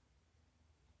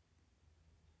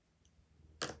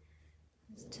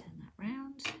 Let's turn that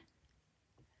round.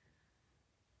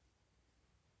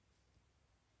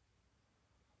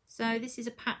 So this is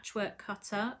a patchwork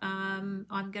cutter. I'm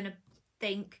going to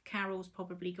think Carol's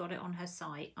probably got it on her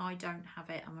site. I don't have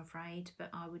it, I'm afraid, but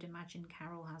I would imagine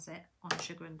Carol has it on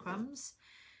Sugar and Crumbs.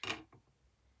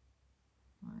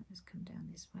 Right, let's come down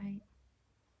this way.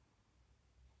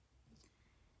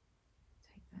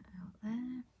 Take that out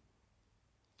there.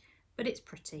 But it's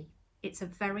pretty. It's a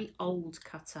very old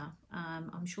cutter.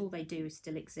 I'm sure they do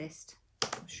still exist.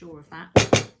 I'm sure of that.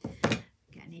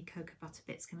 Get any cocoa butter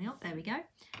bits coming up. There we go.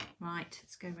 Right,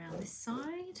 let's go around this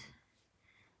side.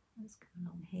 Let's come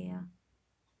along here.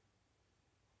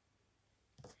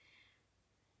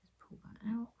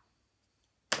 out.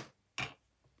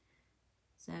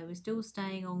 So we're still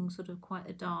staying on sort of quite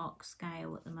a dark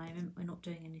scale at the moment. We're not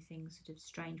doing anything sort of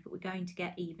strange, but we're going to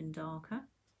get even darker.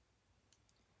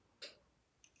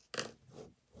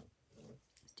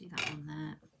 Let's do that one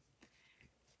there.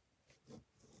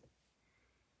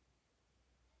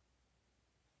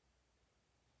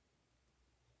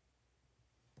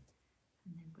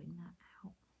 And then bring that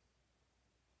out.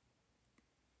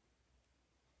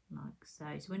 Like so.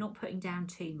 So we're not putting down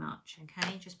too much,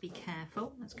 okay? Just be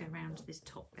careful. Let's go around to this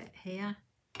top bit here.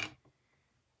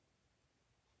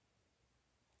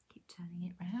 Keep turning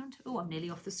it round. Oh, I'm nearly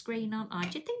off the screen, aren't I?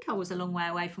 Did think I was a long way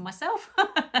away from myself?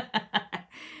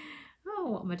 Oh,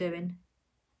 what am I doing?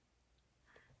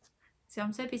 So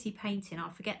I'm so busy painting, I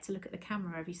forget to look at the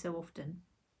camera every so often,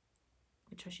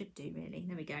 which I should do really.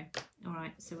 There we go. All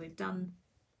right, so we've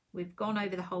gone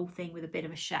over the whole thing with a bit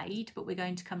of a shade, but we're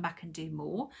going to come back and do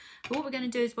more. But what we're going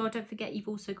to do as well, don't forget you've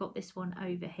also got this one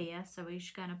over here. So we're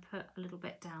just going to put a little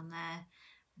bit down there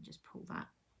and just pull that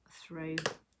through.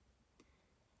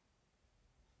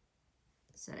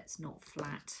 So it's not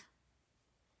flat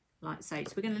like so.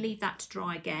 So we're going to leave that to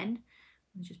dry again.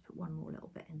 And just put one more little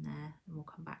bit in there and we'll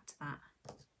come back to that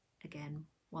again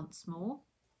once more.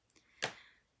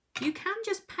 You can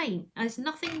just paint. There's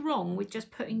nothing wrong with just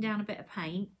putting down a bit of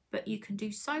paint, but you can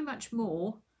do so much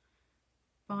more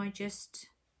by just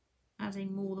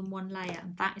adding more than one layer,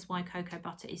 and that is why cocoa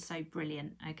butter is so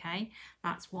brilliant, okay?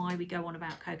 That's why we go on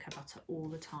about cocoa butter all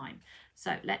the time.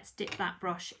 So let's dip that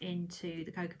brush into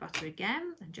the cocoa butter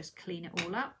again and just clean it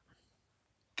all up.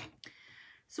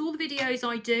 So all the videos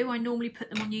I do, I normally put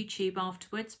them on YouTube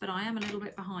afterwards, but I am a little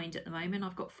bit behind at the moment.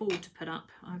 I've got 4 to put up.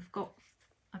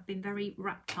 I've been very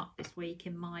wrapped up this week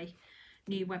in my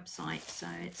new website, so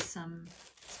it's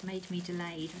made me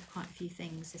delayed with quite a few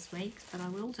things this week, but I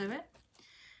will do it.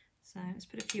 So let's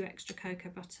put a few extra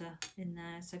cocoa butter in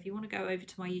there. So if you want to go over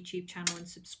to my YouTube channel and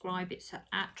subscribe, it's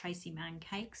at Tracy Man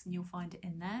Cakes, and you'll find it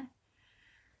in there.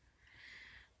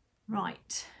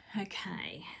 Right,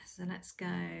 okay, so let's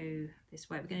go this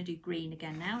way. We're going to do green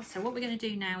again now. So what we're going to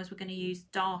do now is we're going to use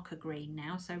darker green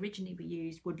now. So originally we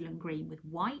used woodland green with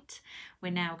white.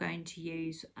 We're now going to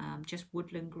use just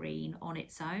woodland green on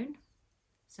its own.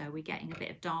 So we're getting a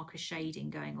bit of darker shading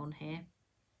going on here.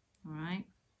 All right.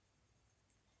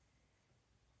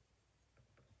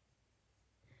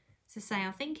 So say,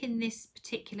 I think in this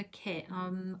particular kit,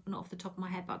 not off the top of my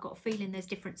head, but I've got a feeling there's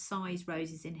different size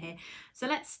roses in here. So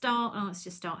let's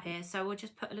just start here. So we'll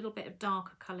just put a little bit of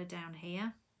darker colour down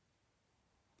here.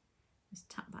 Just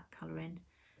tap that colour in.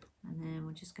 And then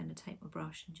we're just going to take my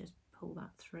brush and just pull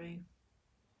that through.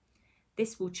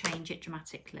 This will change it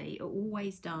dramatically. It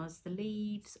always does. The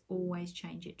leaves always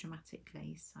change it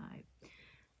dramatically. So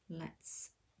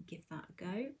let's give that a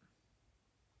go.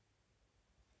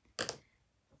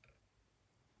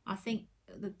 I think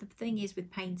the thing is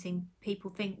with painting, people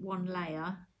think one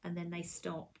layer and then they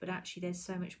stop, but actually there's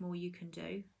so much more you can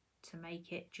do to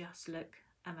make it just look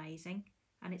amazing,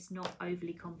 and it's not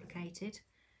overly complicated.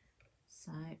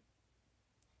 So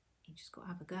you just got to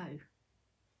have a go.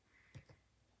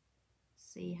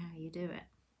 See how you do it.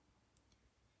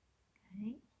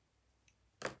 Okay.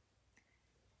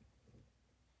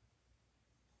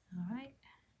 All right.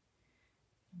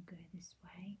 I'll go this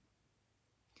way.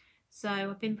 So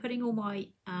I've been putting all my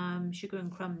Sugar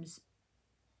and Crumbs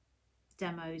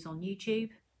demos on YouTube,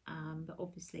 but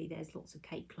obviously there's lots of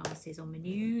cake classes on my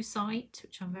new site,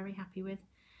 which I'm very happy with,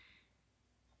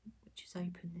 which is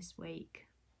open this week,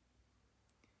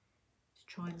 to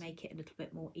try and make it a little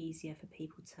bit more easier for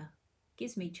people to,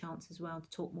 gives me a chance as well to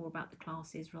talk more about the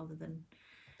classes rather than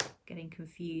getting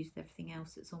confused with everything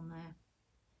else that's on there.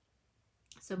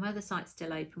 So my other site's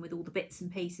still open with all the bits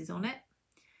and pieces on it,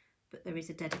 but there is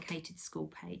a dedicated school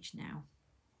page now.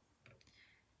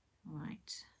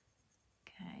 Right,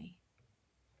 okay.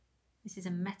 This is a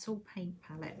metal paint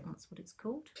palette, that's what it's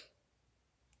called.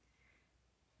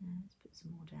 Let's put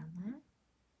some more down there.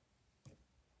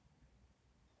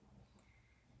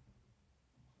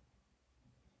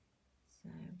 So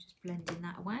just blending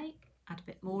that away, add a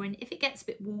bit more in. If it gets a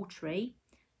bit watery,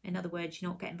 in other words,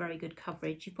 you're not getting very good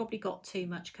coverage, you've probably got too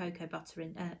much cocoa butter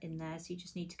in there, so you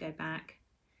just need to go back.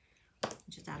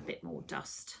 Just add a bit more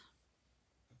dust.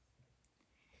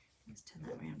 Let's turn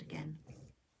that around again. A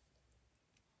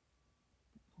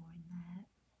bit more in there.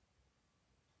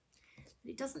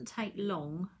 But it doesn't take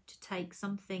long to take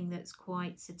something that's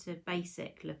quite sort of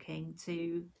basic looking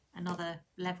to another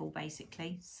level,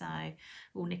 basically. So,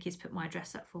 oh, Nikki's put my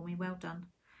address up for me. Well done.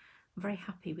 I'm very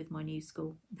happy with my new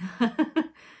school.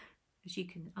 As you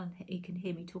can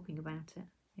hear me talking about it.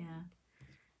 Yeah.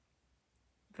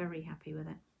 Very happy with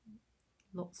it.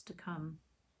 Lots to come.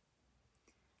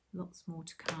 Lots more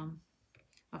to come.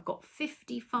 I've got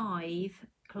 55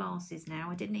 classes now.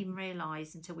 I didn't even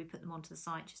realise until we put them onto the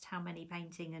site just how many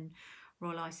painting and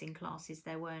royal icing classes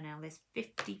there were now. There's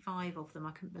 55 of them.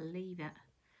 I couldn't believe it.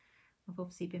 I've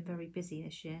obviously been very busy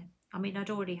this year. I mean, I'd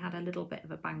already had a little bit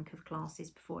of a bank of classes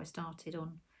before I started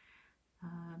on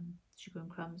Sugar and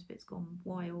Crumbs, but it's gone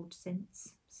wild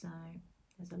since. So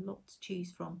there's a lot to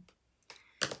choose from.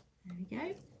 There we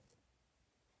go.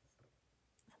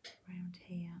 Around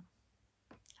here.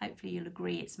 Hopefully you'll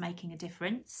agree it's making a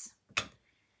difference.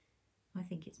 I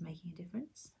think it's making a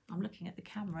difference. I'm looking at the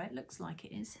camera, it looks like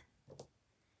it is.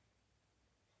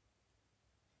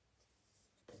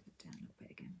 Put it down a little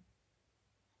bit again.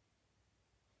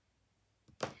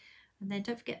 And then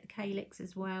don't forget the calyx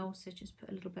as well, so just put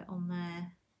a little bit on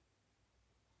there.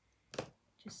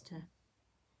 Just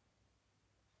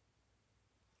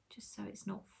so it's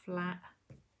not flat.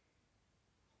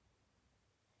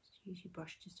 Use your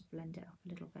brush just to blend it up a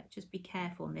little bit. Just be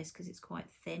careful on this because it's quite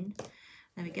thin.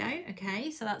 There we go.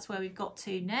 Okay, so that's where we've got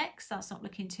to next. That's not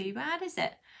looking too bad, is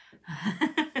it?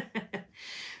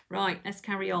 Right, let's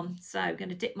carry on. So I'm going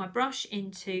to dip my brush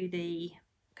into the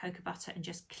cocoa butter and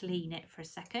just clean it for a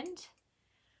second.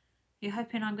 You're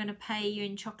hoping I'm going to pay you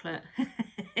in chocolate.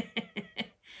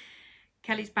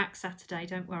 Kelly's back Saturday,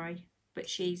 don't worry. But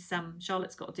she's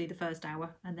Charlotte's got to do the first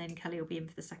hour and then Kelly will be in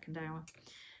for the second hour.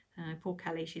 Poor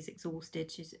Kelly, she's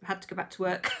exhausted. She's had to go back to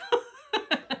work.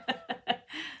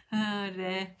 Oh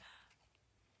dear.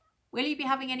 Will you be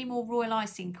having any more royal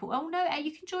icing? Oh no,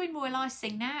 you can join royal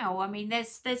icing now. I mean,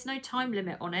 there's no time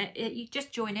limit on it. You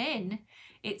just join in.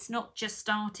 It's not just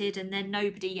started and then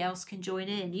nobody else can join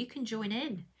in. You can join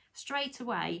in straight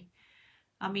away.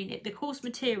 I mean, the course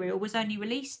material was only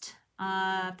released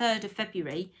 3rd of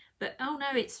February, but oh no,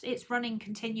 it's running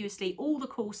continuously. All the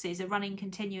courses are running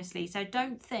continuously, so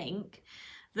don't think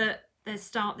that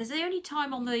there's the only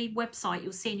time on the website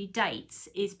you'll see any dates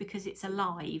is because it's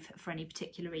alive for any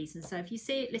particular reason. So if you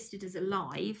see it listed as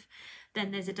alive,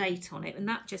 then there's a date on it, and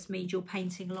that just means you're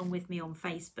painting along with me on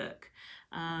Facebook.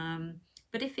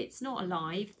 But if it's not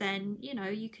alive, then you know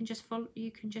you can just follow.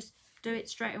 You can just do it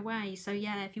straight away. So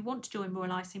yeah, if you want to join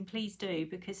royal icing, please do,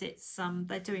 because it's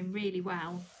they're doing really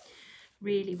well,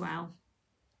 really well.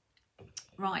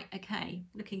 Right, okay,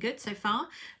 looking good so far.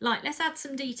 Like, let's add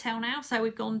some detail now. So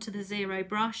we've gone to the zero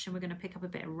brush and we're going to pick up a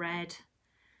bit of red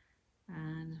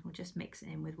and we'll just mix it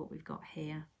in with what we've got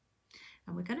here.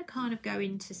 And we're going to kind of go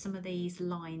into some of these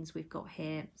lines we've got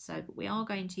here. So but we are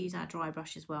going to use our dry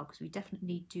brush as well, because we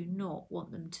definitely do not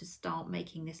want them to start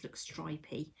making this look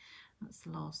stripy. That's the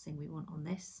last thing we want on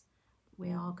this.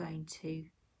 We are going to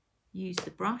use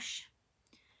the brush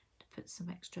to put some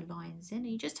extra lines in. And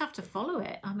you just have to follow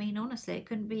it. I mean, honestly, it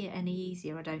couldn't be any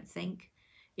easier, I don't think.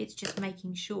 It's just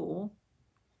making sure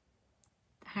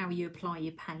how you apply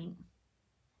your paint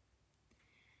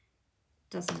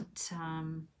doesn't,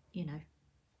 you know,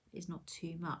 is not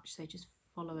too much. So just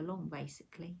follow along,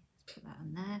 basically. Let's put that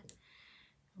in there. And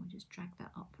we'll just drag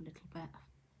that up a little bit.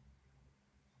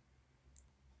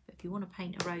 If you want to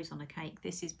paint a rose on a cake,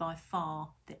 this is by far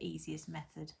the easiest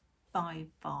method, by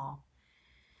far.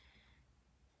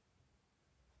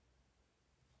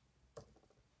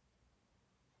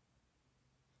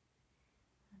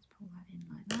 Let's pull that in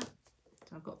like that.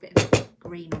 So I've got a bit of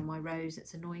green on my rose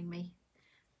that's annoying me.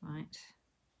 Right,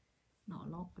 not a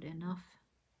lot, but enough.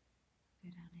 Go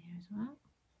down here as well.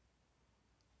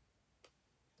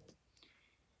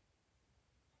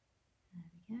 There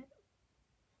we go.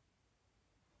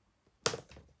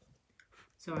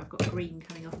 Sorry, I've got green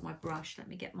coming off my brush. Let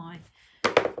me get my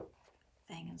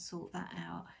thing and sort that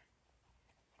out.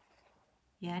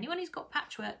 Yeah, anyone who's got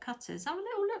patchwork cutters, have a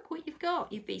little look what you've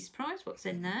got. You'd be surprised what's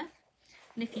in there.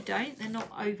 And if you don't, they're not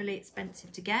overly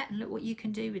expensive to get. And look what you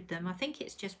can do with them. I think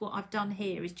it's just what I've done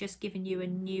here is just giving you a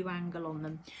new angle on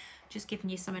them. Just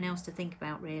giving you something else to think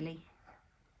about, really.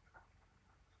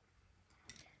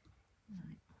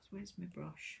 Right, so where's my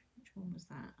brush? Which one was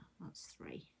that? That's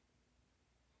 3.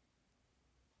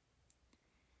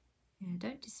 Yeah,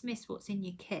 don't dismiss what's in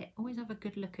your kit. Always have a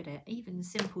good look at it. Even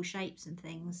simple shapes and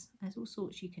things. There's all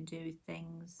sorts you can do with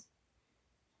things.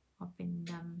 I've been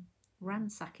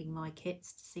ransacking my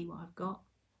kits to see what I've got.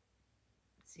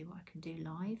 See what I can do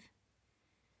live.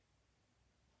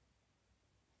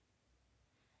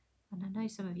 And I know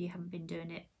some of you haven't been doing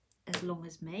it as long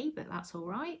as me, but that's all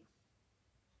right.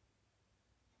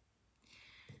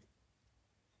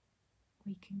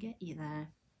 We can get you there.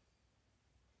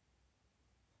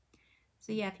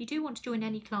 So yeah, if you do want to join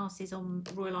any classes on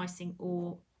royal icing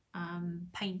or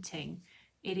painting,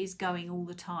 it is going all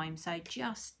the time. So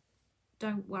just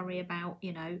don't worry about,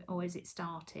 you know, oh, has it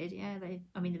started? Yeah,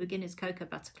 I mean, the beginners cocoa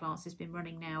butter class has been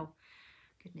running now,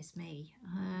 goodness me,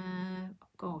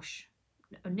 gosh,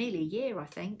 nearly a year, I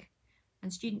think.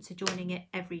 And students are joining it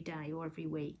every day or every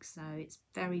week. So it's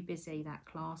very busy, that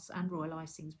class, and Royal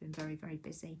Icing's been very, very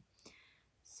busy.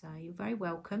 So you're very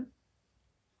welcome.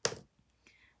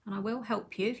 And I will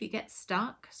help you if you get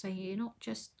stuck, so you're not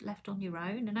just left on your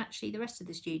own. And actually the rest of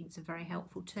the students are very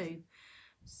helpful too.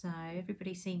 So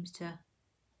everybody seems to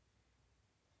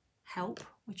help,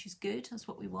 which is good. That's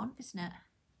what we want, isn't it?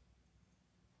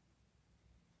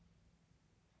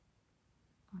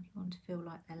 Anyone to feel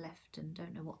like they're left and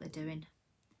don't know what they're doing.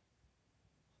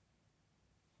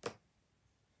 And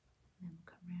then we'll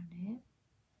come around here.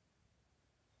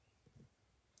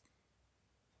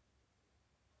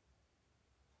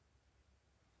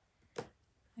 There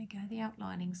you go, the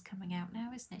outlining's coming out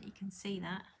now, isn't it? You can see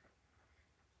that.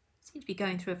 Seems to be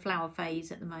going through a flower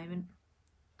phase at the moment.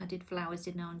 I did flowers,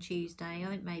 didn't I, on Tuesday? I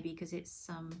think maybe because it's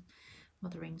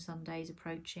Mothering Sunday's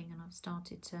approaching and I've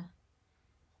started to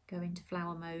go into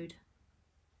flower mode.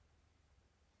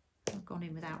 I've gone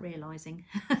in without realising.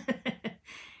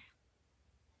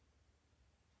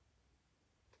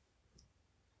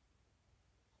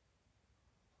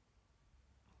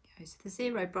 So the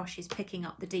 0 brush is picking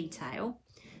up the detail.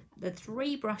 The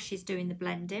 3 brush is doing the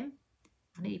blending.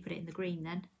 I nearly put it in the green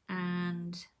then.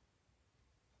 And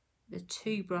the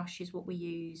 2 brush is what we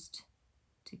used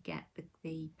to get the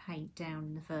paint down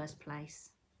in the first place.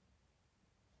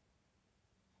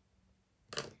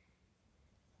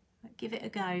 But give it a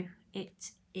go.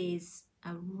 It is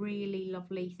a really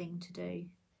lovely thing to do.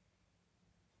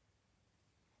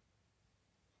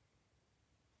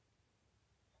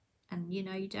 And you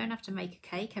know, you don't have to make a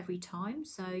cake every time,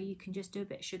 so you can just do a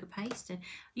bit of sugar paste. And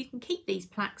you can keep these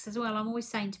plaques as well. I'm always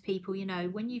saying to people, you know,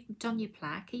 when you've done your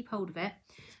plaque, keep hold of it.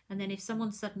 And then if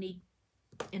someone suddenly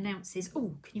announces,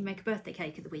 oh, can you make a birthday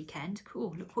cake at the weekend?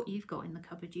 Cool, look what you've got in the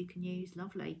cupboard you can use.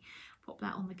 Lovely. Pop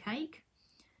that on the cake.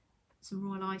 Put some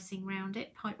royal icing round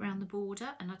it, pipe round the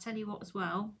border. And I tell you what as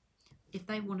well, if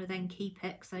they want to then keep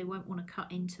it, because they won't want to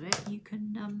cut into it, you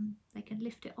can they can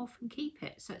lift it off and keep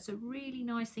it. So it's a really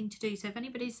nice thing to do. So if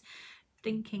anybody's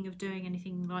thinking of doing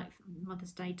anything like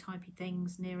Mother's Day typey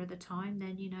things nearer the time,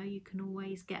 then you know you can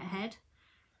always get ahead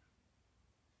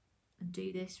and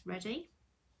do this ready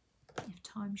if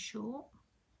time's short.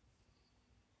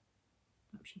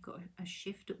 Perhaps you've got a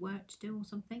shift at work to do or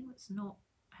something that's not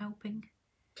helping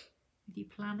with your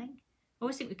planning. I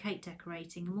always think with cake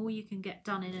decorating, the more you can get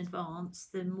done in advance,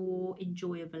 the more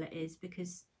enjoyable it is,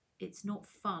 because it's not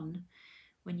fun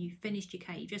when you've finished your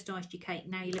cake, you've just iced your cake,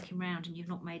 now you're looking around and you've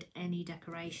not made any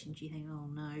decorations. You think, oh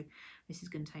no, this is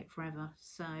going to take forever.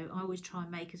 So I always try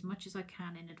and make as much as I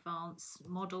can in advance,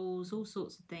 models, all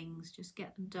sorts of things, just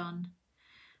get them done.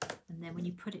 And then when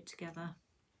you put it together,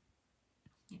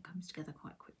 it comes together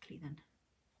quite quickly then.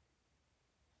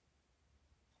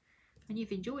 And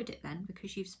you've enjoyed it then,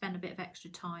 because you've spent a bit of extra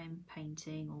time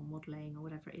painting or modelling or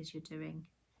whatever it is you're doing,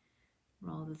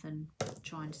 rather than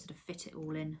trying to sort of fit it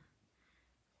all in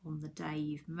on the day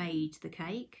you've made the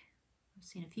cake. I've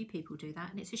seen a few people do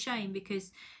that, and it's a shame,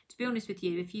 because to be honest with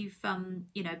you, if you've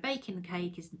you know, baking the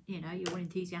cake is, you know, you're all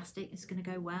enthusiastic, it's going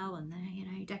to go well, and then, you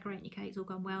know, decorating your cake's all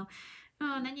gone well.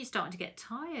 Oh, and then you're starting to get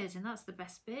tired, and that's the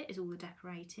best bit, is all the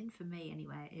decorating. For me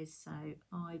anyway, it is. So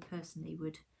I personally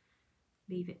would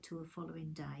leave it till the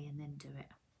following day and then do it,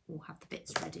 or have the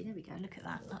bits ready. There we go, look at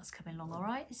that, that's coming along all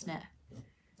right, isn't it?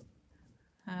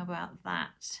 How about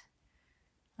that?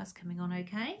 That's coming on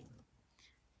okay.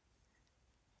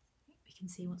 We can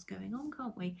see what's going on,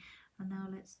 can't we? And now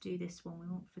let's do this one, we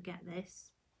won't forget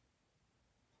this.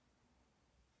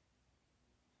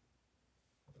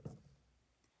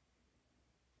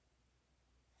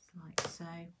 Like so.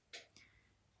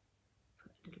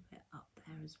 Put a little bit up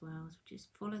there as well. So just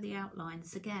follow the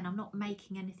outlines. Again, I'm not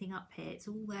making anything up here. It's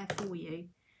all there for you.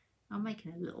 I'm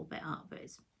making a little bit up, but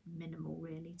it's minimal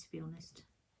really, to be honest.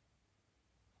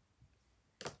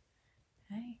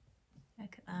 Okay,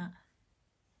 look at that.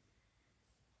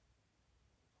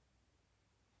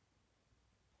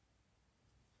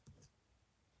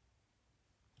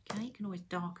 Okay, you can always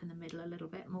darken the middle a little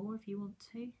bit more if you want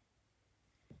to.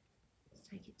 Let's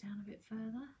take it down a bit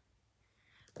further.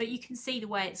 But you can see the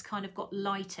way it's kind of got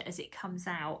lighter as it comes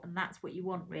out, and that's what you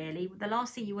want really. The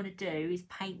last thing you want to do is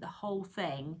paint the whole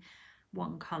thing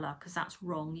one colour, because that's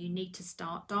wrong. You need to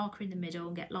start darker in the middle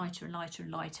and get lighter and lighter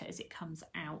and lighter as it comes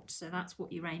out. So that's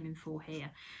what you're aiming for here.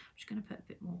 I'm just going to put a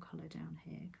bit more colour down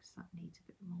here, because that needs a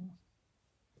bit more.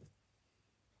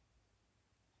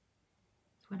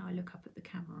 when I look up at the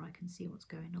camera I can see what's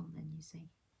going on then, you see.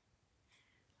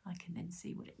 I can then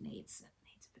see what it needs. It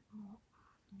needs a bit more.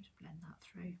 I'll just blend that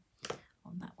through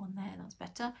on that one there, that's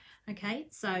better. Okay,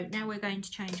 so now we're going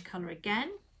to change colour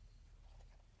again.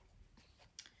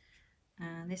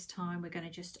 And this time we're going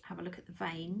to just have a look at the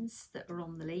veins that are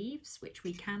on the leaves, which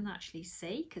we can actually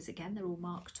see because again they're all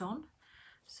marked on.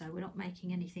 So we're not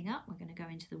making anything up. We're going to go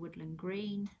into the woodland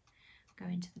green, go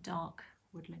into the dark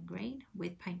woodland green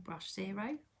with paintbrush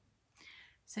 0.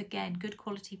 So again, good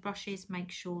quality brushes, make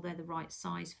sure they're the right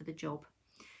size for the job.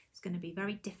 It's going to be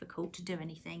very difficult to do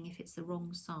anything if it's the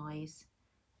wrong size.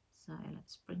 So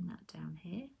let's bring that down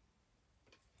here.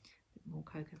 A bit more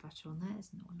cocoa butter on there, there's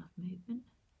not enough movement.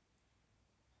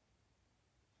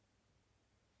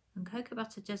 And cocoa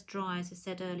butter does dry, as I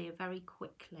said earlier, very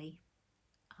quickly.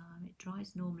 It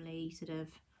dries normally sort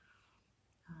of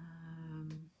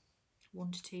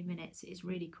 1 to 2 minutes. It is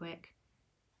really quick.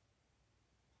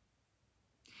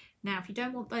 Now, if you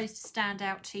don't want those to stand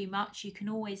out too much, you can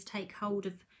always take hold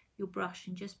of your brush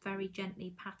and just very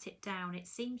gently pat it down. It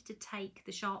seems to take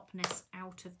the sharpness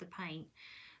out of the paint.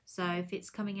 So if it's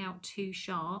coming out too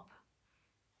sharp,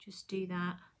 just do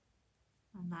that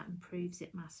and that improves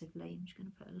it massively. I'm just going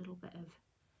to put a little bit of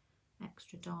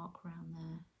extra dark around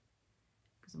there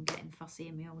because I'm getting fussy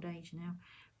in my old age now.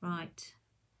 Right.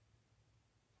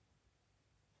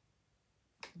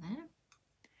 There.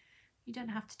 You don't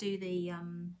have to do the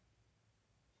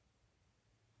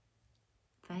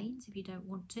veins if you don't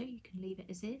want to. You can leave it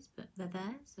as is, but they're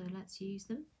there, so let's use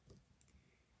them.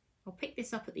 I'll pick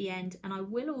this up at the end, and I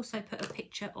will also put a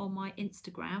picture on my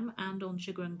Instagram and on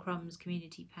Sugar and Crumbs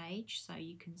community page so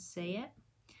you can see it,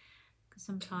 because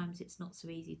sometimes it's not so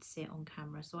easy to see it on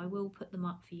camera, so I will put them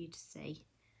up for you to see.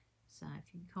 So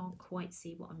if you can't quite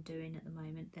see what I'm doing at the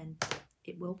moment, then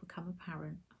it will become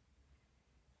apparent,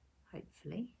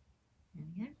 hopefully. There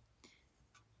we go.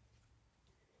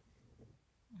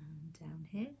 And down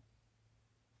here.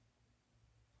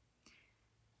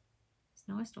 It's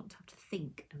nice not to have to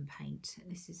think and paint.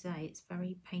 This is it's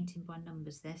very painting by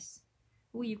numbers, this.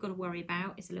 All you've got to worry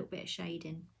about is a little bit of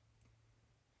shading.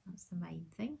 That's the main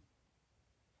thing.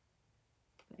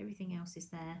 But everything else is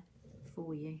there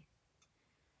for you.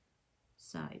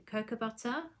 So, cocoa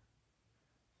butter,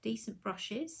 decent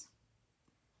brushes,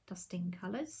 dusting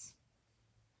colours,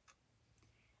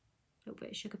 a little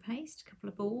bit of sugar paste, a couple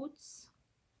of boards.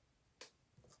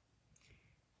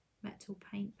 Metal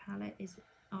paint palette is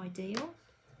ideal,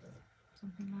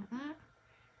 something like that,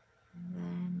 and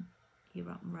then you're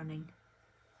up and running.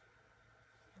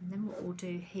 And then what we'll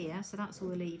do here, so that's all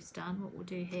the leaves done, what we'll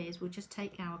do here is we'll just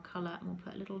take our colour and we'll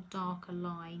put a little darker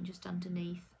line just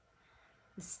underneath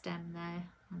the stem there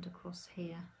and across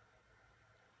here.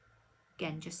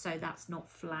 Again, just so that's not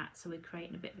flat, so we're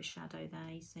creating a bit of a shadow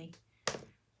there, you see,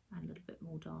 and a little bit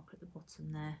more dark at the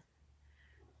bottom there.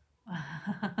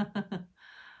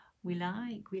 we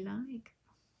like.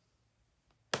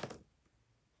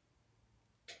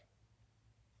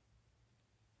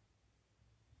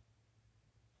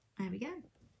 There we go.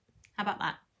 How about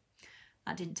that?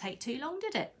 That didn't take too long,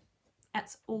 did it?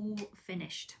 That's all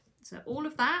finished. So all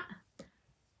of that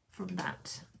from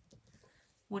that.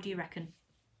 What do you reckon?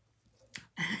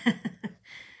 There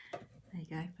you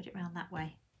go, put it around that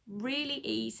way. Really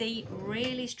easy,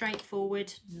 really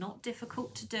straightforward, not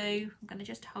difficult to do. I'm going to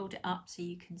just hold it up so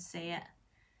you can see it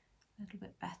a little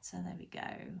bit better. There we go.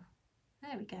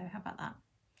 There we go. How about that?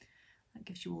 That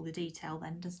gives you all the detail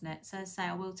then, doesn't it? So as I say,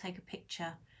 I will take a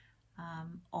picture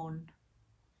on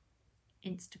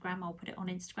Instagram. I'll put it on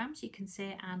Instagram so you can see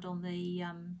it, and on the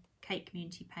cake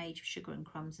community page of Sugar and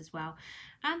Crumbs as well,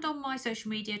 and on my social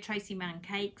media, Tracy Man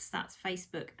Cakes, that's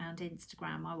Facebook and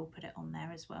Instagram. I will put it on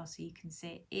there as well so you can see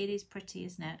it. It is pretty,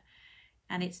 isn't it?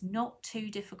 And it's not too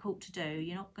difficult to do.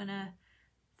 You're not gonna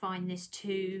find this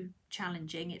too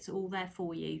challenging. It's all there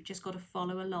for you. You've just got to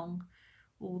follow along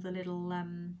all the little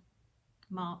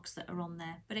marks that are on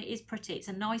there, but it is pretty. It's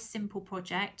a nice simple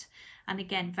project, and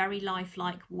again very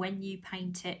lifelike when you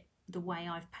paint it the way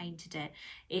I've painted it.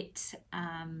 It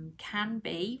can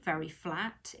be very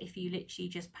flat if you literally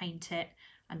just paint it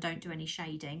and don't do any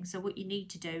shading. So what you need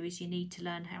to do is you need to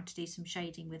learn how to do some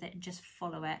shading with it and just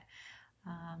follow it.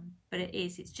 But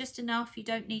it's just enough. You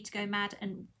don't need to go mad.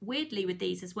 And weirdly with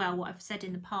these as well, what I've said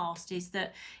in the past is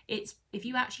that it's, if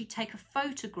you actually take a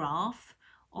photograph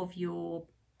of your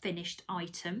finished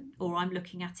item, or I'm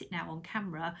looking at it now on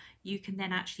camera, you can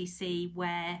then actually see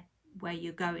where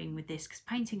you're going with this, because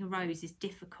painting a rose is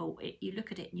difficult. You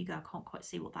look at it and you go, I can't quite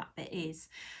see what that bit is.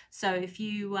 So if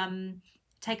you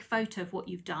take a photo of what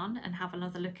you've done and have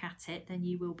another look at it, then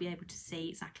you will be able to see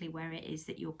exactly where it is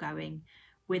that you're going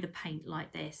with a paint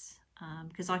like this,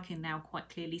 because I can now quite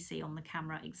clearly see on the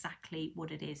camera exactly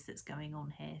what it is that's going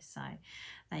on here. So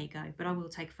there you go. But I will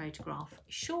take a photograph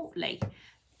shortly.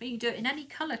 But you can do it in any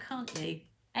colour, can't you?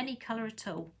 Any colour at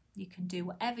all. You can do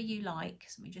whatever you like.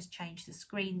 So let me just change the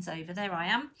screens over. There I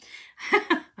am.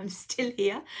 I'm still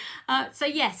here. So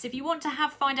yes, if you want to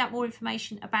find out more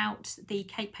information about the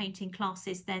cake painting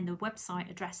classes, then the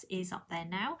website address is up there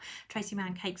now,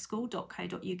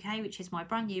 tracymanncakeschool.co.uk, which is my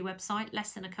brand new website,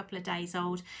 less than a couple of days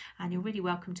old, and you're really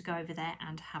welcome to go over there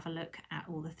and have a look at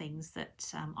all the things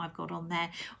that I've got on there.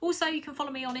 Also, you can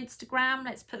follow me on Instagram.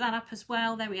 Let's put that up as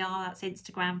well. There we are. That's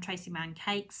Instagram, Tracy Man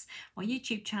Cakes. My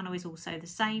YouTube channel is also the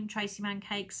same, Tracy Man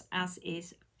Cakes, as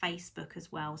is Facebook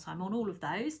as well. So I'm on all of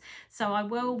those. So I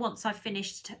will, once I've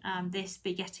finished this,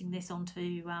 be getting this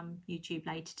onto YouTube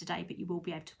later today, but you will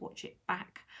be able to watch it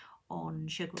back on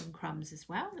Sugar and Crumbs as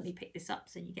well. Let me pick this up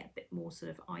so you get a bit more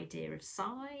sort of idea of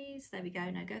size. There we go.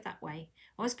 No, go that way.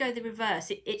 I always go the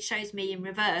reverse. It shows me in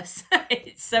reverse.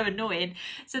 It's so annoying.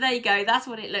 So there you go. That's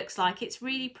what it looks like. It's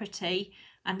really pretty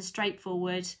and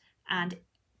straightforward, and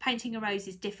painting a rose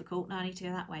is difficult. No, I need to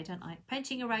go that way, don't I?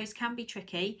 Painting a rose can be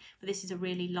tricky, but this is a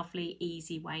really lovely,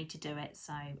 easy way to do it.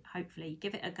 So hopefully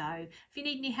give it a go. If you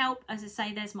need any help, as I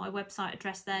say, there's my website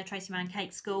address there, Tracy Man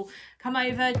Cake School. Come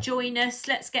over, join us.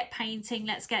 Let's get painting.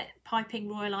 Let's get piping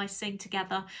royal icing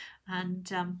together,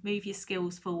 and move your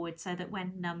skills forward so that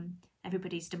when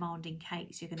everybody's demanding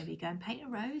cakes, you're going to be going, paint a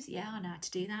rose? Yeah, I know how to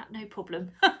do that. No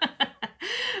problem.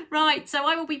 Right, so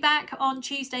I will be back on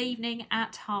Tuesday evening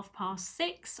at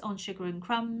 6:30 on Sugar and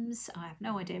Crumbs. I have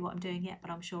no idea what I'm doing yet, but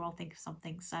I'm sure I'll think of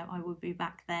something. So I will be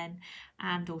back then,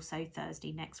 and also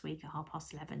Thursday next week at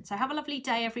 11:30. So have a lovely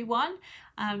day, everyone.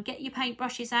 Get your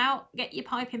paintbrushes out, get your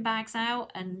piping bags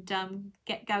out, and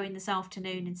get going this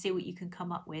afternoon and see what you can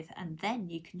come up with. And then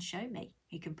you can show me.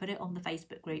 You can put it on the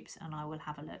Facebook groups and I will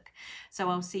have a look. So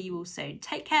I'll see you all soon.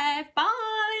 Take care. Bye.